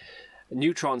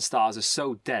 Neutron stars are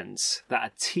so dense that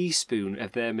a teaspoon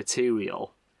of their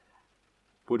material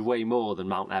would weigh more than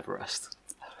Mount Everest.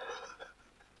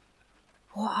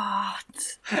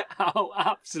 What? How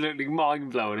absolutely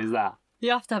mind-blowing is that? You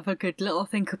have to have a good little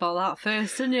think about that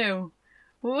first, don't you?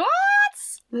 What?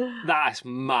 That's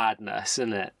madness,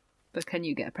 isn't it? But can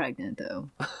you get pregnant, though?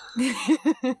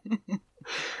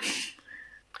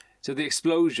 So the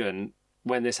explosion,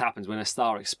 when this happens, when a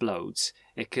star explodes,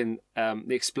 the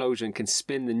explosion can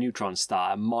spin the neutron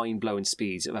star at mind-blowing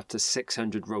speeds of up to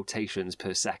 600 rotations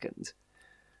per second,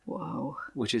 Whoa.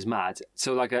 which is mad.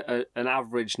 So like an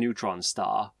average neutron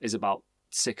star is about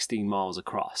 16 miles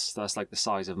across. That's like the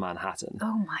size of Manhattan.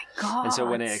 Oh my god. And so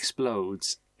when it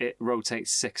explodes, it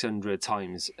rotates 600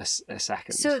 times a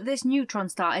second. So this neutron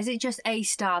star, is it just a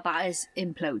star that has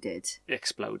imploded?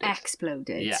 Exploded.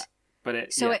 Exploded. Yeah. But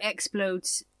it It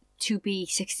explodes to be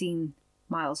 16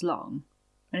 miles long,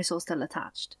 and it's all still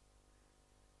attached.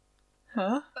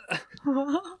 Huh?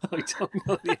 I don't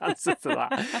know the answer to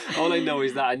that. All I know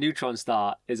is that a neutron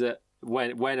star is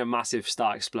when a massive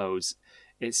star explodes,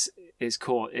 it's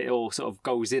caught. It all sort of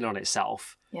goes in on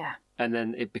itself, Yeah. and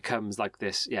then it becomes like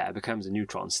this. Yeah, it becomes a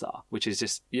neutron star, which is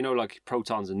just like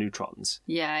protons and neutrons,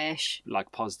 Yeah-ish.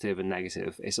 like positive and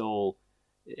negative. It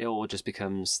all just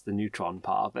becomes the neutron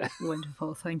part of it.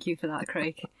 Wonderful. Thank you for that,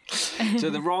 Craig. So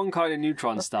the wrong kind of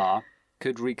neutron star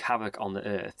could wreak havoc on the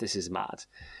Earth. This is mad.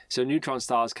 So neutron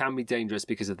stars can be dangerous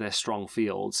because of their strong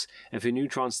fields. If a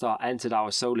neutron star entered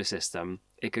our solar system,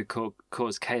 it could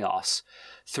cause chaos,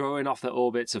 throwing off the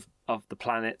orbits of the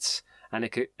planets, and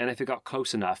if it got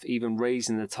close enough, even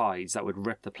raising the tides that would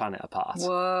rip the planet apart.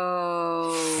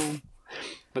 Whoa.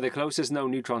 But the closest known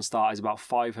neutron star is about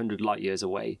 500 light years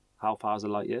away. How far is a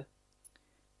light year?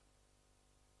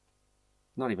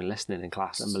 Not even listening in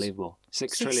class. Unbelievable.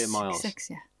 6 trillion miles. 6,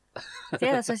 yeah.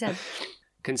 Yeah, that's what I said.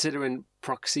 Considering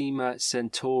Proxima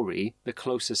Centauri, the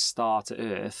closest star to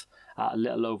Earth, at a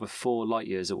little over 4 light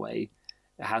years away,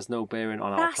 it has no bearing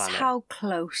on our That's planet. how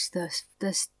close the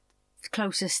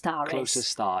closest star is. Closest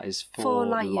star is 4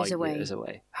 light years years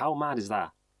away. How mad is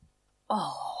that?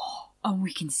 Oh, and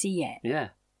we can see it. Yeah.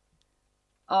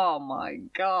 Oh my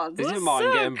god. Is That's your mind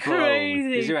so getting blown?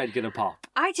 crazy. Is your head going to pop?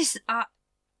 I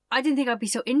didn't think I'd be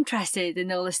so interested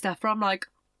in all this stuff, but I'm like,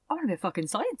 I want to be a fucking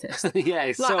scientist. Yeah,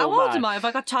 it's Like, so how old mad. am I? Have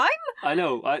I got time? I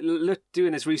know.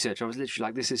 Doing this research, I was literally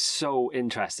like, this is so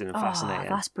interesting and fascinating.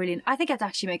 Oh, that's brilliant. I think I'd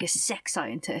actually make a sick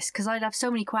scientist because I'd have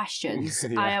so many questions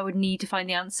Yeah. I would need to find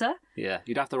the answer. Yeah,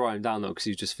 you'd have to write them down though, because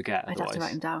you just forget. I'd have to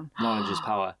write them down. Knowledge is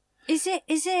power. Is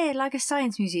it like a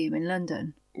science museum in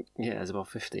London? Yeah, there's about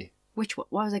 50. What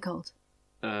was it called?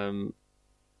 I'm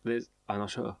not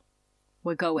sure.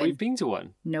 We're going. We've been to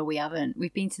one. No, we haven't.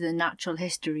 We've been to the Natural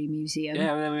History Museum.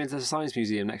 Yeah, and then we went to the Science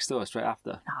Museum next door straight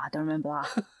after. Nah, I don't remember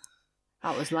that.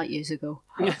 That was light years ago.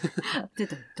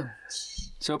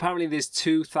 So apparently there's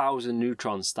 2,000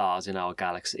 neutron stars in our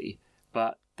galaxy,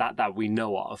 but that we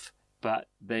know of, but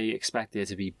they expect there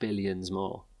to be billions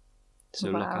more.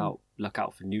 So Wow. look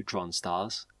out for neutron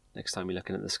stars next time you're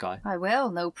looking at the sky. I will,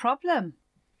 no problem.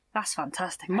 That's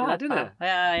fantastic. I Mad, love isn't that. it?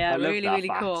 Yeah, I love really, that really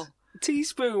fact. cool. A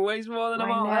teaspoon weighs more than a I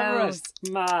Mount know. Everest.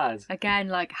 Mad. Again,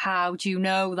 like, how do you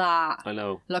know that? I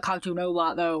know. Look, how do you know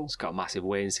that, though? It's got a massive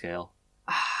weighing scale.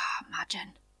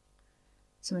 Imagine.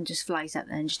 Someone just flies up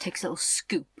there and just takes a little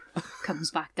scoop,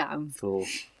 comes back down. Cool.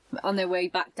 On their way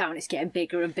back down, it's getting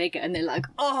bigger and bigger, and they're like,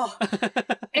 oh,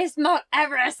 it's Mount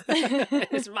Everest.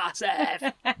 It's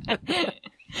massive.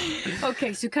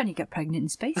 Okay, so can you get pregnant in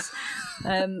space?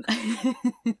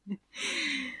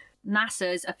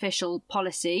 NASA's official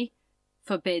policy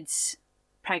forbids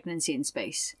pregnancy in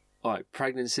space. All right,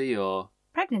 pregnancy or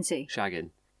Pregnancy. shagging?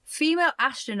 Female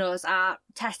astronauts are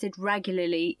tested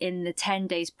regularly in the 10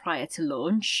 days prior to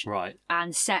launch, Right.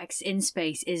 and sex in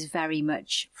space is very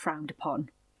much frowned upon.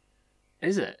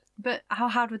 Is it? But how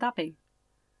hard would that be?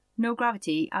 No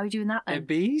gravity. How are you doing that then? It'd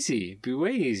be easy. It'd be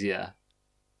way easier.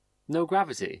 No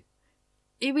gravity.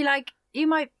 It'd be like, you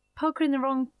might poke her in the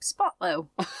wrong spot though.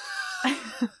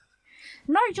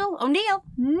 Nigel, O'Neill,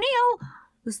 Neil,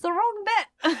 It's the wrong bit.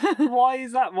 Why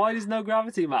is that? Why does no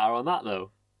gravity matter on that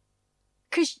though?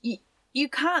 Because you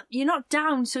can't, you're not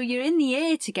down, so you're in the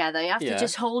air together. You have to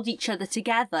just hold each other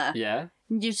together. Yeah.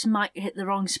 You just might hit the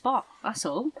wrong spot. That's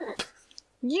all.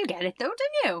 You get it though,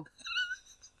 don't you?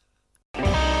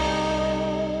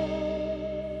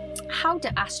 How do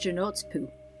astronauts poo?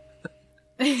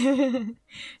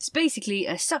 It's basically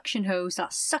a suction hose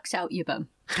that sucks out your bum.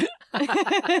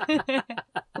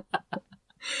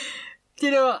 Do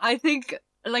you know what? I think,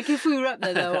 like, if we were up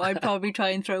there though, I'd probably try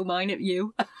and throw mine at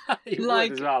you. You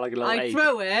Like, would as well, like a little I'd egg.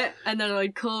 throw it and then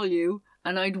I'd call you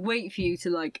and I'd wait for you to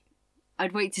like,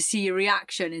 I'd wait to see your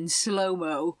reaction in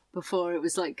slow-mo before it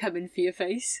was like coming for your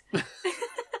face.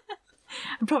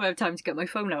 I'd probably have time to get my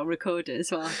phone out and record it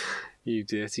as well. You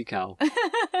dirty cow.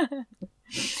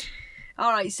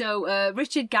 All right, so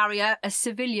Richard Garriott, a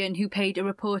civilian who paid a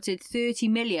reported $30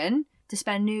 million to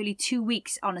spend nearly 2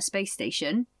 weeks on a space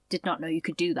station, did not know you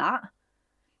could do that,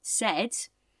 said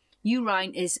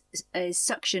urine is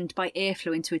suctioned by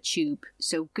airflow into a tube,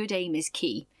 so good aim is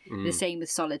key. The same with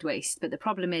solid waste, but the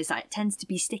problem is that it tends to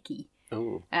be sticky,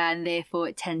 and therefore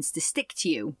it tends to stick to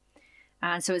you.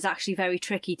 And so it's actually very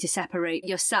tricky to separate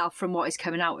yourself from what is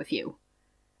coming out of you.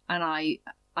 And I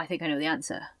think I know the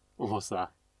answer. What's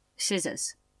that?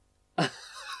 Scissors.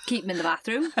 Keep them in the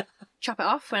bathroom. Chop it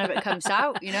off whenever it comes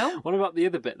out, you know. What about the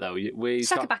other bit though? Where you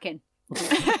Suck it back in.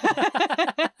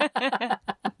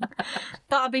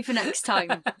 That'll be for next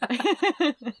time.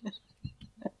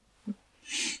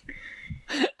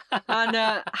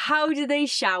 And how do they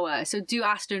shower? So do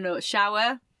astronauts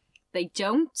shower? They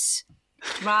don't.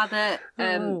 Rather,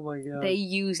 oh my God. they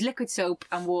use liquid soap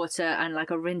and water and like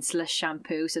a rinseless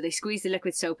shampoo. So they squeeze the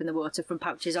liquid soap and the water from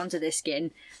pouches onto their skin,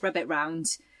 rub it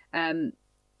round,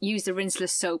 use the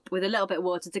rinseless soap with a little bit of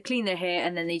water to clean their hair,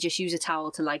 and then they just use a towel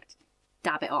to like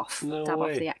dab it off,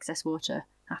 off the excess water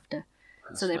after.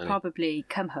 So they probably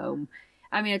come home.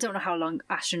 I mean, I don't know how long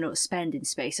astronauts spend in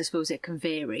space. I suppose it can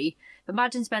vary. But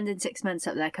imagine spending 6 months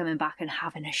up there, coming back and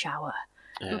having a shower.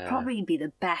 It would probably be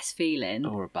the best feeling.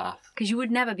 Or a bath. Because you would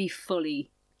never be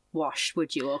fully washed,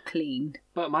 would you, or clean?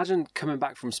 But imagine coming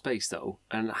back from space though,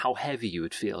 and how heavy you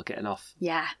would feel getting off.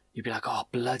 Yeah. You'd be like, oh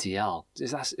bloody hell!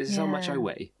 Is this how much I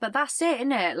weigh? But that's it,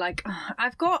 isn't it? Like,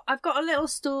 I've got a little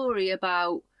story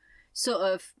about sort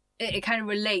of it kind of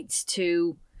relates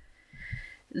to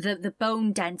the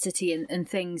bone density and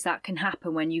things that can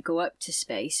happen when you go up to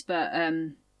space. But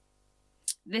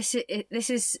this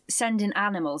is sending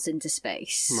animals into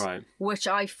space, right? Which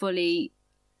I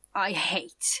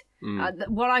hate.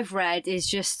 What I've read is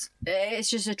just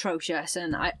atrocious,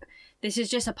 and this is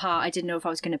just a part I didn't know if I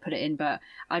was going to put it in, but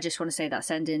I just want to say that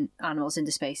sending animals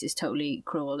into space is totally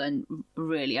cruel and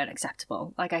really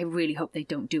unacceptable. Like, I really hope they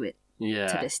don't do it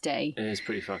to this day. It is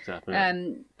pretty fucked up.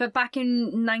 But back in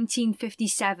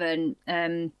 1957,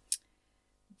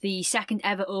 the second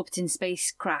ever orbiting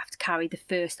spacecraft carried the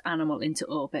first animal into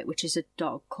orbit, which is a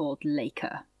dog called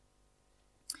Laika.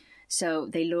 So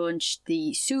they launched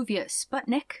the Soviet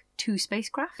Sputnik 2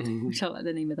 spacecraft, which I like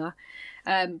the name of that.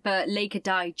 But Laika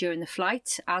died during the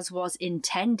flight, as was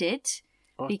intended,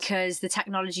 because the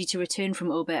technology to return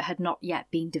from orbit had not yet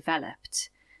been developed.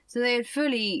 So they had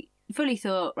fully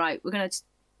thought, right, we're going to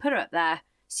put her up there,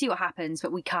 see what happens,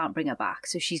 but we can't bring her back,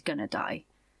 so she's going to die.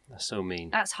 That's so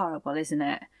mean. That's horrible, isn't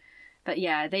it? But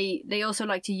yeah, they also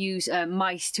like to use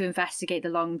mice to investigate the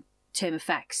long-term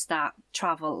effects that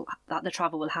the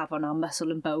travel will have on our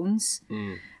muscle and bones.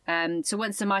 So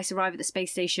once the mice arrive at the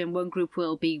space station, one group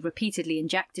will be repeatedly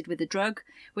injected with a drug,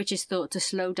 which is thought to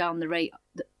slow down the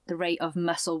rate of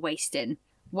muscle wasting,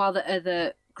 while the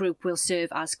other group will serve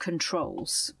as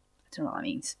controls. I don't know what that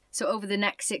means. So over the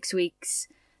next 6 weeks,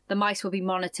 the mice will be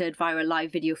monitored via a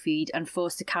live video feed and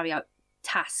forced to carry out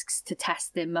tasks to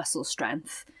test their muscle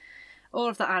strength. All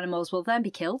of the animals will then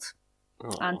be killed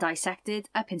and dissected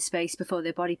up in space before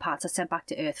their body parts are sent back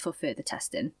to Earth for further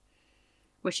testing,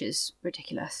 which is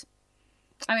ridiculous.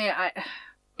 I mean,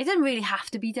 it doesn't really have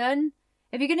to be done.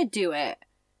 If you're going to do it,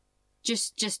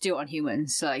 just do it on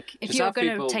humans. Like, if you're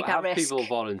going to take that risk, people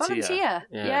volunteer.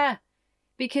 Yeah.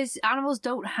 Because animals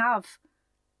don't have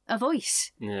a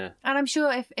voice. Yeah. And I'm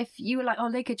sure if you were like, oh,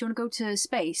 Laika, do you want to go to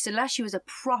space? Unless she was a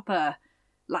proper,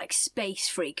 like, space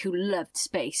freak who loved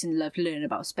space and loved learning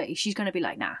about space, she's going to be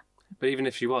like, nah. But even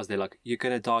if she was, they're like, you're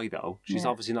going to die though. She's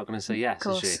obviously not going to say yes,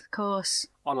 is she? Of course.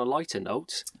 On a lighter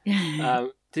note,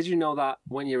 did you know that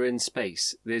when you're in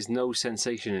space, there's no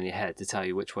sensation in your head to tell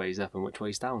you which way is up and which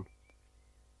way is down?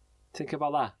 Think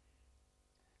about that.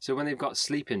 So when they've got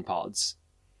sleeping pods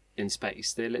in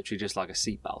space, they're literally just like a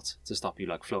seatbelt to stop you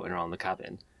like floating around the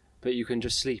cabin. But you can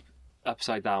just sleep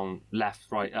upside down,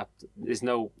 left, right, up. There's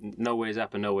no ways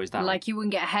up and no ways down. Like you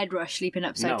wouldn't get a head rush sleeping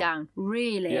upside No. down.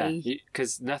 Really? Yeah,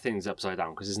 because nothing's upside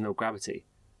down because there's no gravity.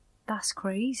 That's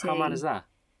crazy. How mad is that?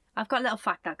 I've got a little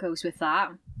fact that goes with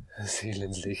that. The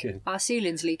ceiling's leaking. Our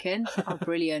ceiling's leaking. Oh,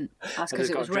 brilliant. That's because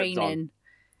just it was got dripped on. raining.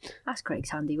 That's Craig's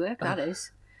handiwork, that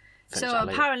is. Finish So that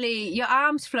later. apparently your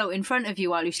arms float in front of you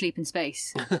while you sleep in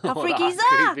space. How Oh, freaky is that's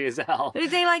that? creepy as hell.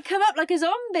 They like come up like a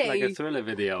zombie. Like a thriller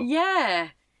video. Yeah.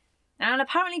 And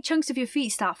apparently chunks of your feet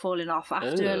start falling off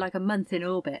after Ugh. like a month in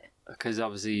orbit. Because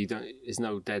obviously there's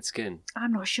no dead skin.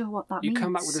 I'm not sure what that You means.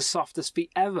 come back with the softest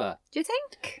feet ever. Do you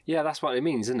think? Yeah, that's what it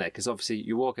means, isn't it? Because obviously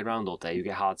you're walking around all day, you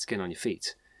get hard skin on your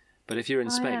feet. But if you're in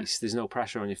Oh, yeah. space, there's no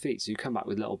pressure on your feet, so you come back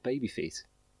with little baby feet.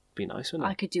 Be nice, wouldn't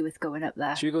I it? could do with going up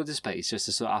there. Should we go to space just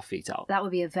to sort our feet out? That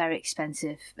would be a very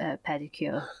expensive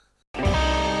pedicure.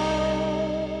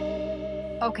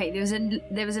 Okay,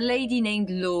 there was a lady named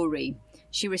Laurie.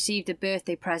 She received a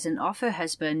birthday present off her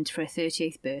husband for her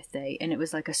 38th birthday, and it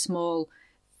was like a small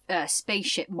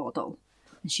spaceship model.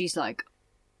 And she's like,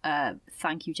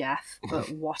 "Thank you, Jeff, but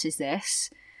what is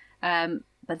this?"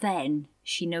 But then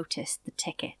she noticed the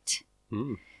ticket.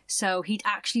 Mm. So he'd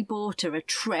actually bought her a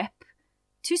trip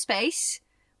to space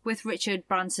with Richard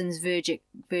Branson's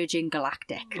Virgin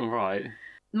Galactic. Right.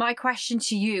 My question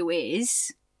to you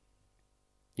is...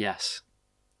 Yes.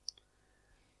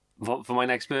 For my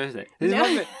next birthday.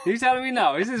 No. Who's telling me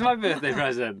now? Is this my birthday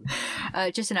present?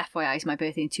 Just an FYI, it's my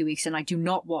birthday in 2 weeks and I do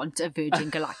not want a Virgin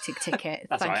Galactic ticket.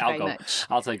 That's Thank all right, you I'll very go. much.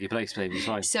 I'll take your place, baby. It's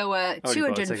fine. So bought a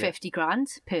 250 grand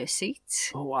per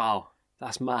seat. Oh, wow.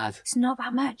 That's mad. It's not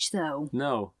that much though,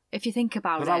 No. if you think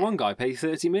about But it. that one guy paid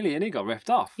 30 million. He got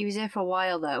ripped off. He was there for a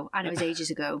while though, and it was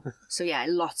ages ago. So yeah,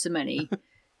 lots of money.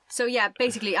 So yeah,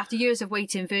 basically, after years of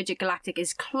waiting, Virgin Galactic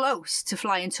is close to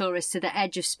flying tourists to the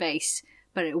edge of space,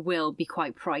 but it will be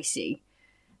quite pricey.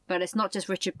 But it's not just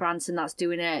Richard Branson that's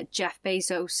doing it. Jeff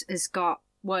Bezos has got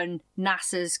one.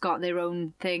 NASA's got their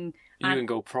own thing. You can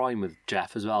go prime with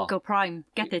Jeff as well. Go Prime.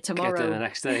 Get there tomorrow. Get there the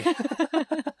next day.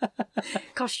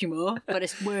 Cost you more, but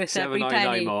it's worth every $7.99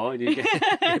 penny. more, and you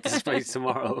get to space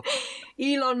tomorrow.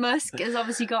 Elon Musk has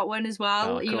obviously got one as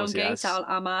well. Oh, of Elon course he Gates, has.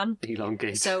 our man. Elon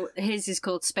Gates. So his is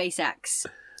called SpaceX.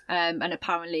 And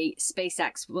apparently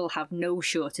SpaceX will have no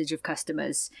shortage of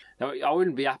customers. Now, I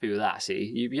wouldn't be happy with that,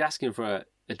 see. You'd be asking for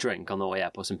a drink on the way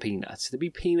up or some peanuts. There'd be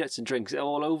peanuts and drinks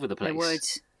all over the place. They would.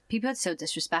 People are so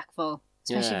disrespectful,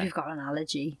 especially Yeah. if you've got an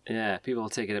allergy. Yeah, people will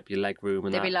take it up your leg room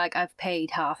and They'd that. be like, I've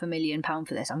paid £500,000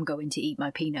 for this. I'm going to eat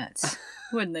my peanuts.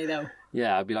 Wouldn't they, though?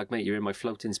 Yeah, I'd be like, mate, you're in my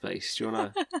floating space. Do you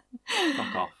want to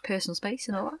fuck off? Personal space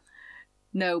and all that.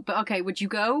 No, but okay, would you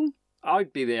go?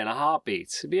 I'd be there in a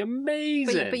heartbeat. It'd be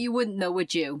amazing. But you wouldn't know,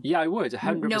 would you? Yeah, I would,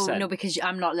 100%. No, because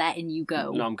I'm not letting you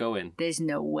go. No, I'm going. There's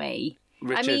no way.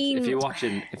 Richard, mean- if you're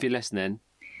watching, if you're listening,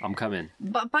 I'm coming.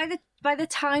 But by the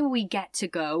time we get to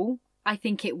go, I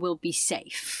think it will be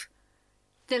safe.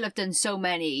 They'll have done so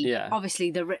many. Yeah.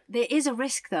 Obviously, there is a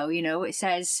risk, though. You know, it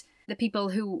says the people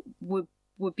who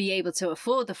would be able to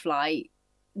afford the flight,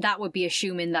 that would be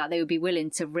assuming that they would be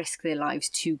willing to risk their lives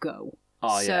to go.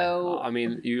 Oh, So- yeah. I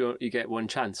mean, you get one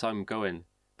chance, I'm going.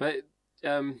 But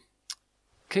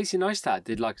Casey Neistat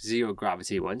did like zero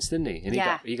gravity once, didn't he? And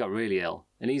Yeah. he got really ill.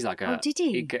 And he's like Oh, did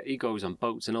he? He goes on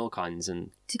boats and all kinds. And,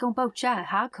 To go on boat, yeah,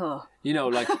 hardcore. you know,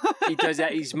 like, he does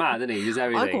that. He's mad, isn't he? He does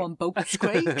everything. I go on boats,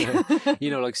 great. You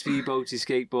know, like speedboats, he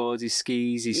skateboards, he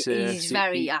skis, he surfs. He's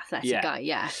very athletic yeah. guy,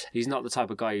 yeah. He's not the type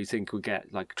of guy you think would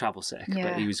get like travel sick,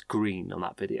 Yeah. but he was green on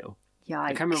that video. Yikes. I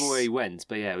can't remember where he went,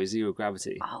 but yeah, it was zero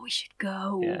gravity. Oh, we should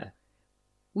go. Yeah,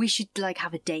 We should like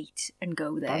have a date and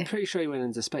go there. I'm pretty sure he went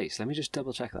into space. Let me just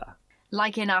double check that.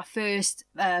 Like in our first,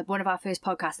 one of our first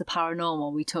podcasts, The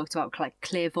Paranormal, we talked about like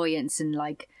clairvoyance and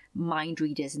like mind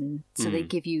readers, and so they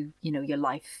give you, you know, your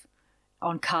life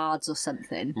on cards or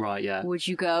something. Right, yeah. Would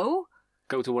you go?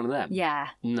 Go to one of them? Yeah.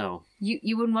 No.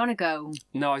 You wouldn't want to go.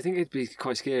 No, I think it'd be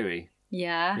quite scary.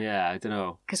 Yeah. Yeah, I don't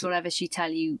know. Because whatever she tell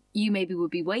you, you maybe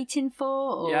would be waiting for,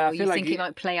 or Yeah, I you feel like think you- it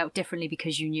might play out differently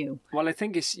because you knew. Well, I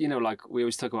think it's, you know, like we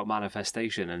always talk about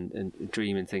manifestation and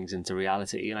dreaming things into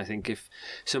reality. And I think if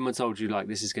someone told you, like,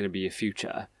 this is going to be your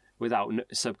future, without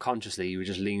subconsciously, you would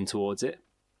just lean towards it.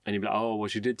 And you'd be like, oh, well,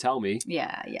 she did tell me.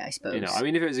 Yeah, I suppose. You know, I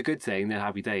mean, if it was a good thing, then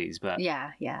happy days. But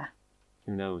yeah.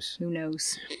 who knows? Who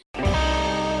knows?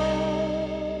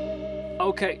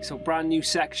 Okay, so brand new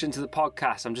section to the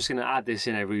podcast. I'm just going to add this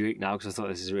in every week now because I thought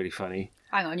this is really funny.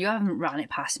 Hang on, you haven't ran it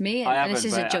past me. I This haven't,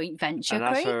 is a but- joint venture, And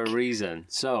that's Craig. for a reason.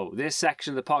 So this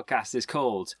section of the podcast is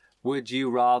called Would You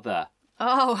Rather?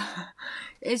 Oh,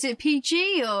 is it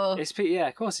PG or Yeah,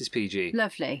 of course it's PG.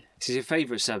 lovely This is your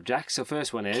favourite subject. So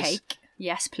first one is cake?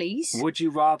 Yes, please. Would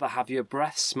you rather have your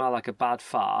breath smell like a bad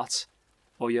fart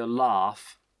or your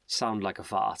laugh sound like a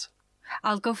fart?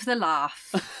 I'll go for the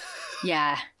laugh.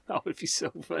 Yeah. That would be so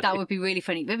funny. That would be really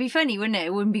funny. It'd be funny, wouldn't it?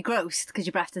 It wouldn't be gross because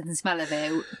your breath doesn't smell of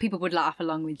it. People would laugh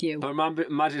along with you. But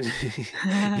imagine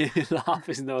your laugh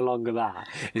is no longer that.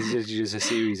 It's just a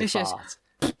series of farts.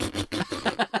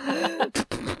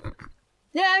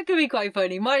 Yeah, it could be quite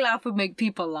funny. My laugh would make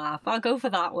people laugh. I'll go for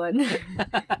that one.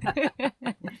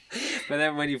 But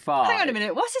then when you fart... Hang on a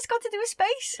minute. What's this got to do with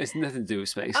space? It's nothing to do with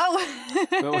space.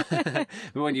 Oh.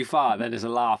 but when you fart, then there's a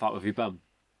laugh out of your bum.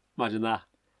 Imagine that.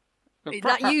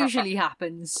 That usually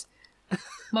happens.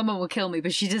 My mum will kill me,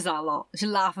 but she does that a lot. She'll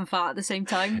laugh and fart at the same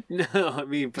time. No, I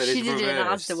mean, but it's she did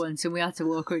reversed. it in Asda once and we had to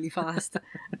walk really fast.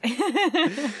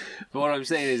 But what I'm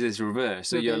saying is it's reversed.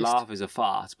 So your Reversed. laugh is a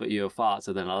fart, but your farts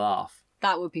are then a laugh.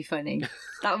 That would be funny.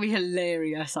 That would be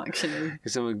hilarious, actually.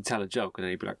 Because someone can tell a joke and then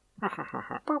you'd be like...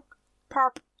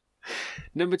 Pop.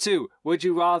 Number 2, would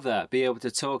you rather be able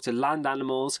to talk to land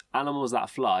animals, animals that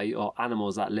fly, or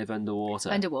animals that live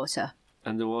underwater? Underwater.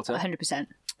 Underwater? 100%.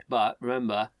 But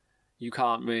remember, you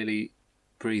can't really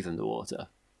breathe underwater.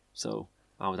 So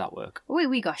how would that work?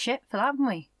 We got shit for that, haven't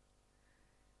we?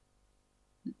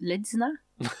 Lids and that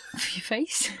for your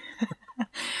face.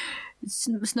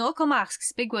 Snorkel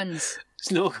masks, big ones.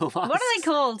 Snorkel masks? What are they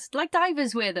called? Like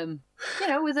divers wear them. You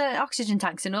know, with the oxygen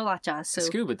tanks and all that jazz. So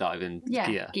Scuba diving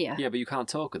gear. Yeah, but you can't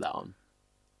talk with that on.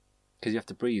 Because you have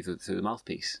to breathe through the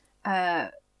mouthpiece.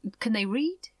 can they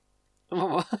read?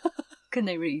 What? Can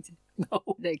they read? No.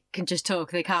 They can just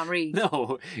talk, they can't read.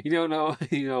 No, you don't know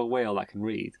a whale that can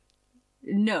read.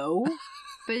 No.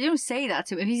 But you don't say that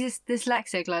to him. If he's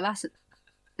dyslexic, like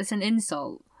that's an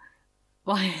insult.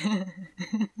 Why?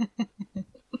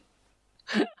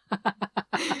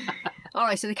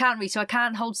 Alright, so they can't read, so I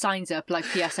can't hold signs up like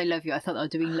P.S. I love you. I thought they were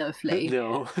doing lovely.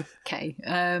 No. Okay.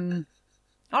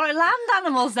 Alright, land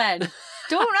animals then.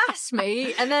 Don't ask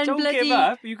me and then Don't bloody give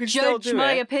up. You can still judge do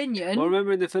my it. opinion. Well,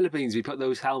 remember in the Philippines we put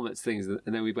those helmets things and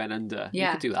then we went under. Yeah.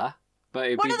 You could do that. But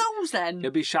it'd What be, are those then?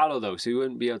 it'd be shallow though, so you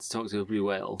wouldn't be able to talk to a blue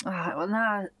whale. Ah, well,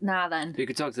 nah then. You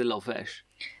could talk to the little fish.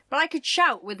 But I could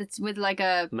shout with like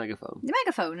a Megaphone.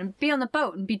 megaphone and be on the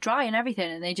boat and be dry and everything,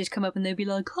 and they just come up and they'd be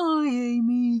like, "Hi,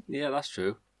 Amy." Yeah, that's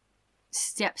true.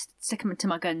 Yep, stick them to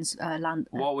my guns. Land.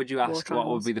 What would you ask? water What would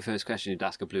animals. be the first question you'd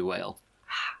ask a blue whale?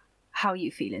 How are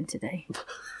you feeling today?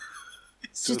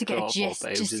 So Just to get a thoughtful, gist,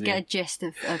 babes, just to isn't get a he? gist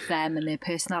of them and their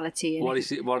personality. And What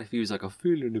if he was like, I'm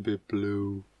feeling a bit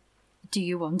blue? do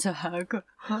you want a hug?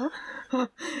 Huh?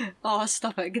 Oh,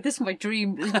 stop it! This is my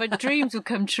dream. My dreams will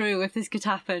come true if this could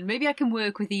happen. Maybe I can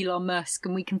work with Elon Musk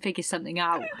and we can figure something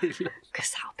out. Because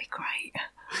that'll be great.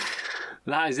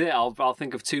 That is it. I'll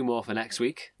think of 2 more for next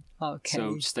week. Okay.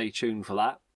 So stay tuned for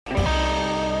that.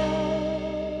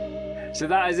 So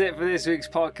that is it for this week's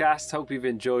podcast. Hope you've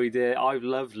enjoyed it. I've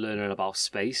loved learning about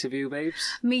space. Have you,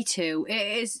 babes? Me too.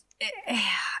 It's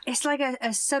like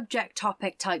a subject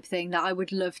topic type thing that I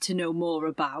would love to know more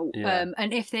about. Yeah.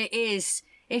 And if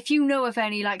you know of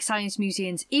any like science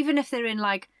museums, even if they're in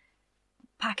like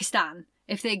Pakistan,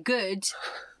 if they're good,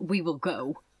 we will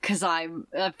go. Because I've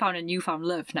found a newfound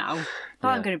love now. But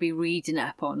I'm Yeah. going to be reading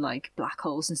up on like black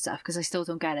holes and stuff because I still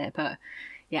don't get it. But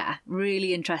yeah,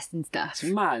 really interesting stuff. It's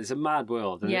mad. It's a mad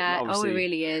world. And Yeah, obviously, it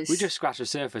really is. We just scratched the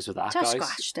surface with that, Just guys.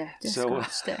 scratched it. Just So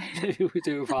scratched it. maybe we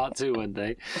do a part 2 one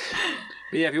day.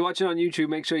 But yeah, if you're watching on YouTube,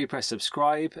 make sure you press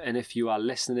subscribe. And if you are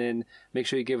listening, make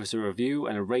sure you give us a review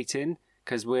and a rating.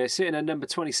 Because we're sitting at number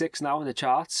 26 now in the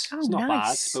charts. Oh, it's not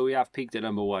nice. bad, but we have peaked at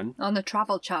number 1. On the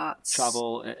travel charts.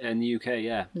 Travel in the UK,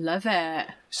 yeah. Love it.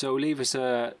 So leave us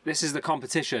this is the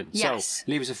competition. Yes.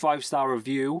 So leave us a 5-star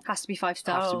review. Has to be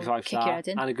 5-star. Has to be or kick your 5-star. head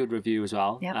in. And a good review as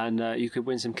well. Yep. And you could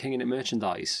win some King in It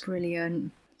merchandise.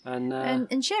 Brilliant. And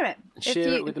And share it.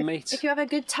 share it with the mates. If you have a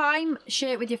good time,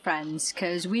 share it with your friends,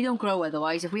 because we don't grow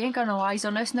otherwise. If we ain't got no eyes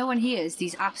on us, no one hears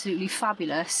these absolutely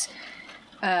fabulous,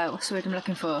 what's the word I'm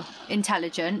looking for?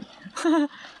 Intelligent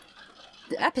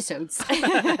episodes.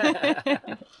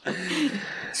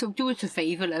 So do us a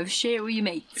favour, love. Share it with your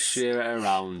mates. share it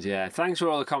around, yeah. Thanks for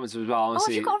all the comments as well. Oh, have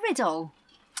Honestly. you got a riddle?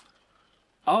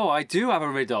 Oh, I do have a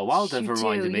riddle. Well done You for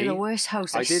reminding do. me. You're the worst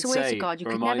host. I did swear say, to God, you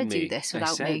could remind never me. do this without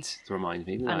I said me. to remind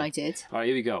me, didn't And I did. All right,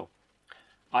 here we go.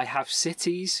 I have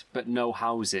cities, but no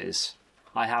houses.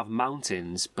 I have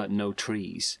mountains, but no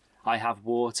trees. I have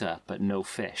water, but no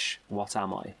fish. What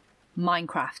am I?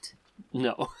 Minecraft.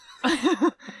 No.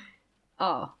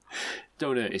 Oh.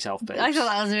 Don't hurt yourself, babes. I thought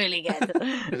that was really good.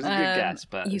 It was a good guess,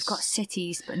 but You've got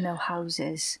cities but no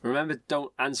houses. remember,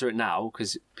 don't answer it now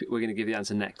because we're going to give you the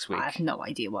answer next week. I have no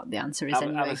idea what the answer is Have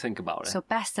anyway. a think about it. So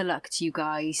best of luck to you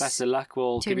guys. Best of luck.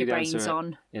 We'll Turn give you your the brains answer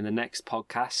on. in the next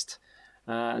podcast.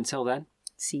 Until then,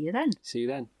 See you then. see you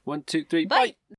then. 1, 2, 3, Bye. bye.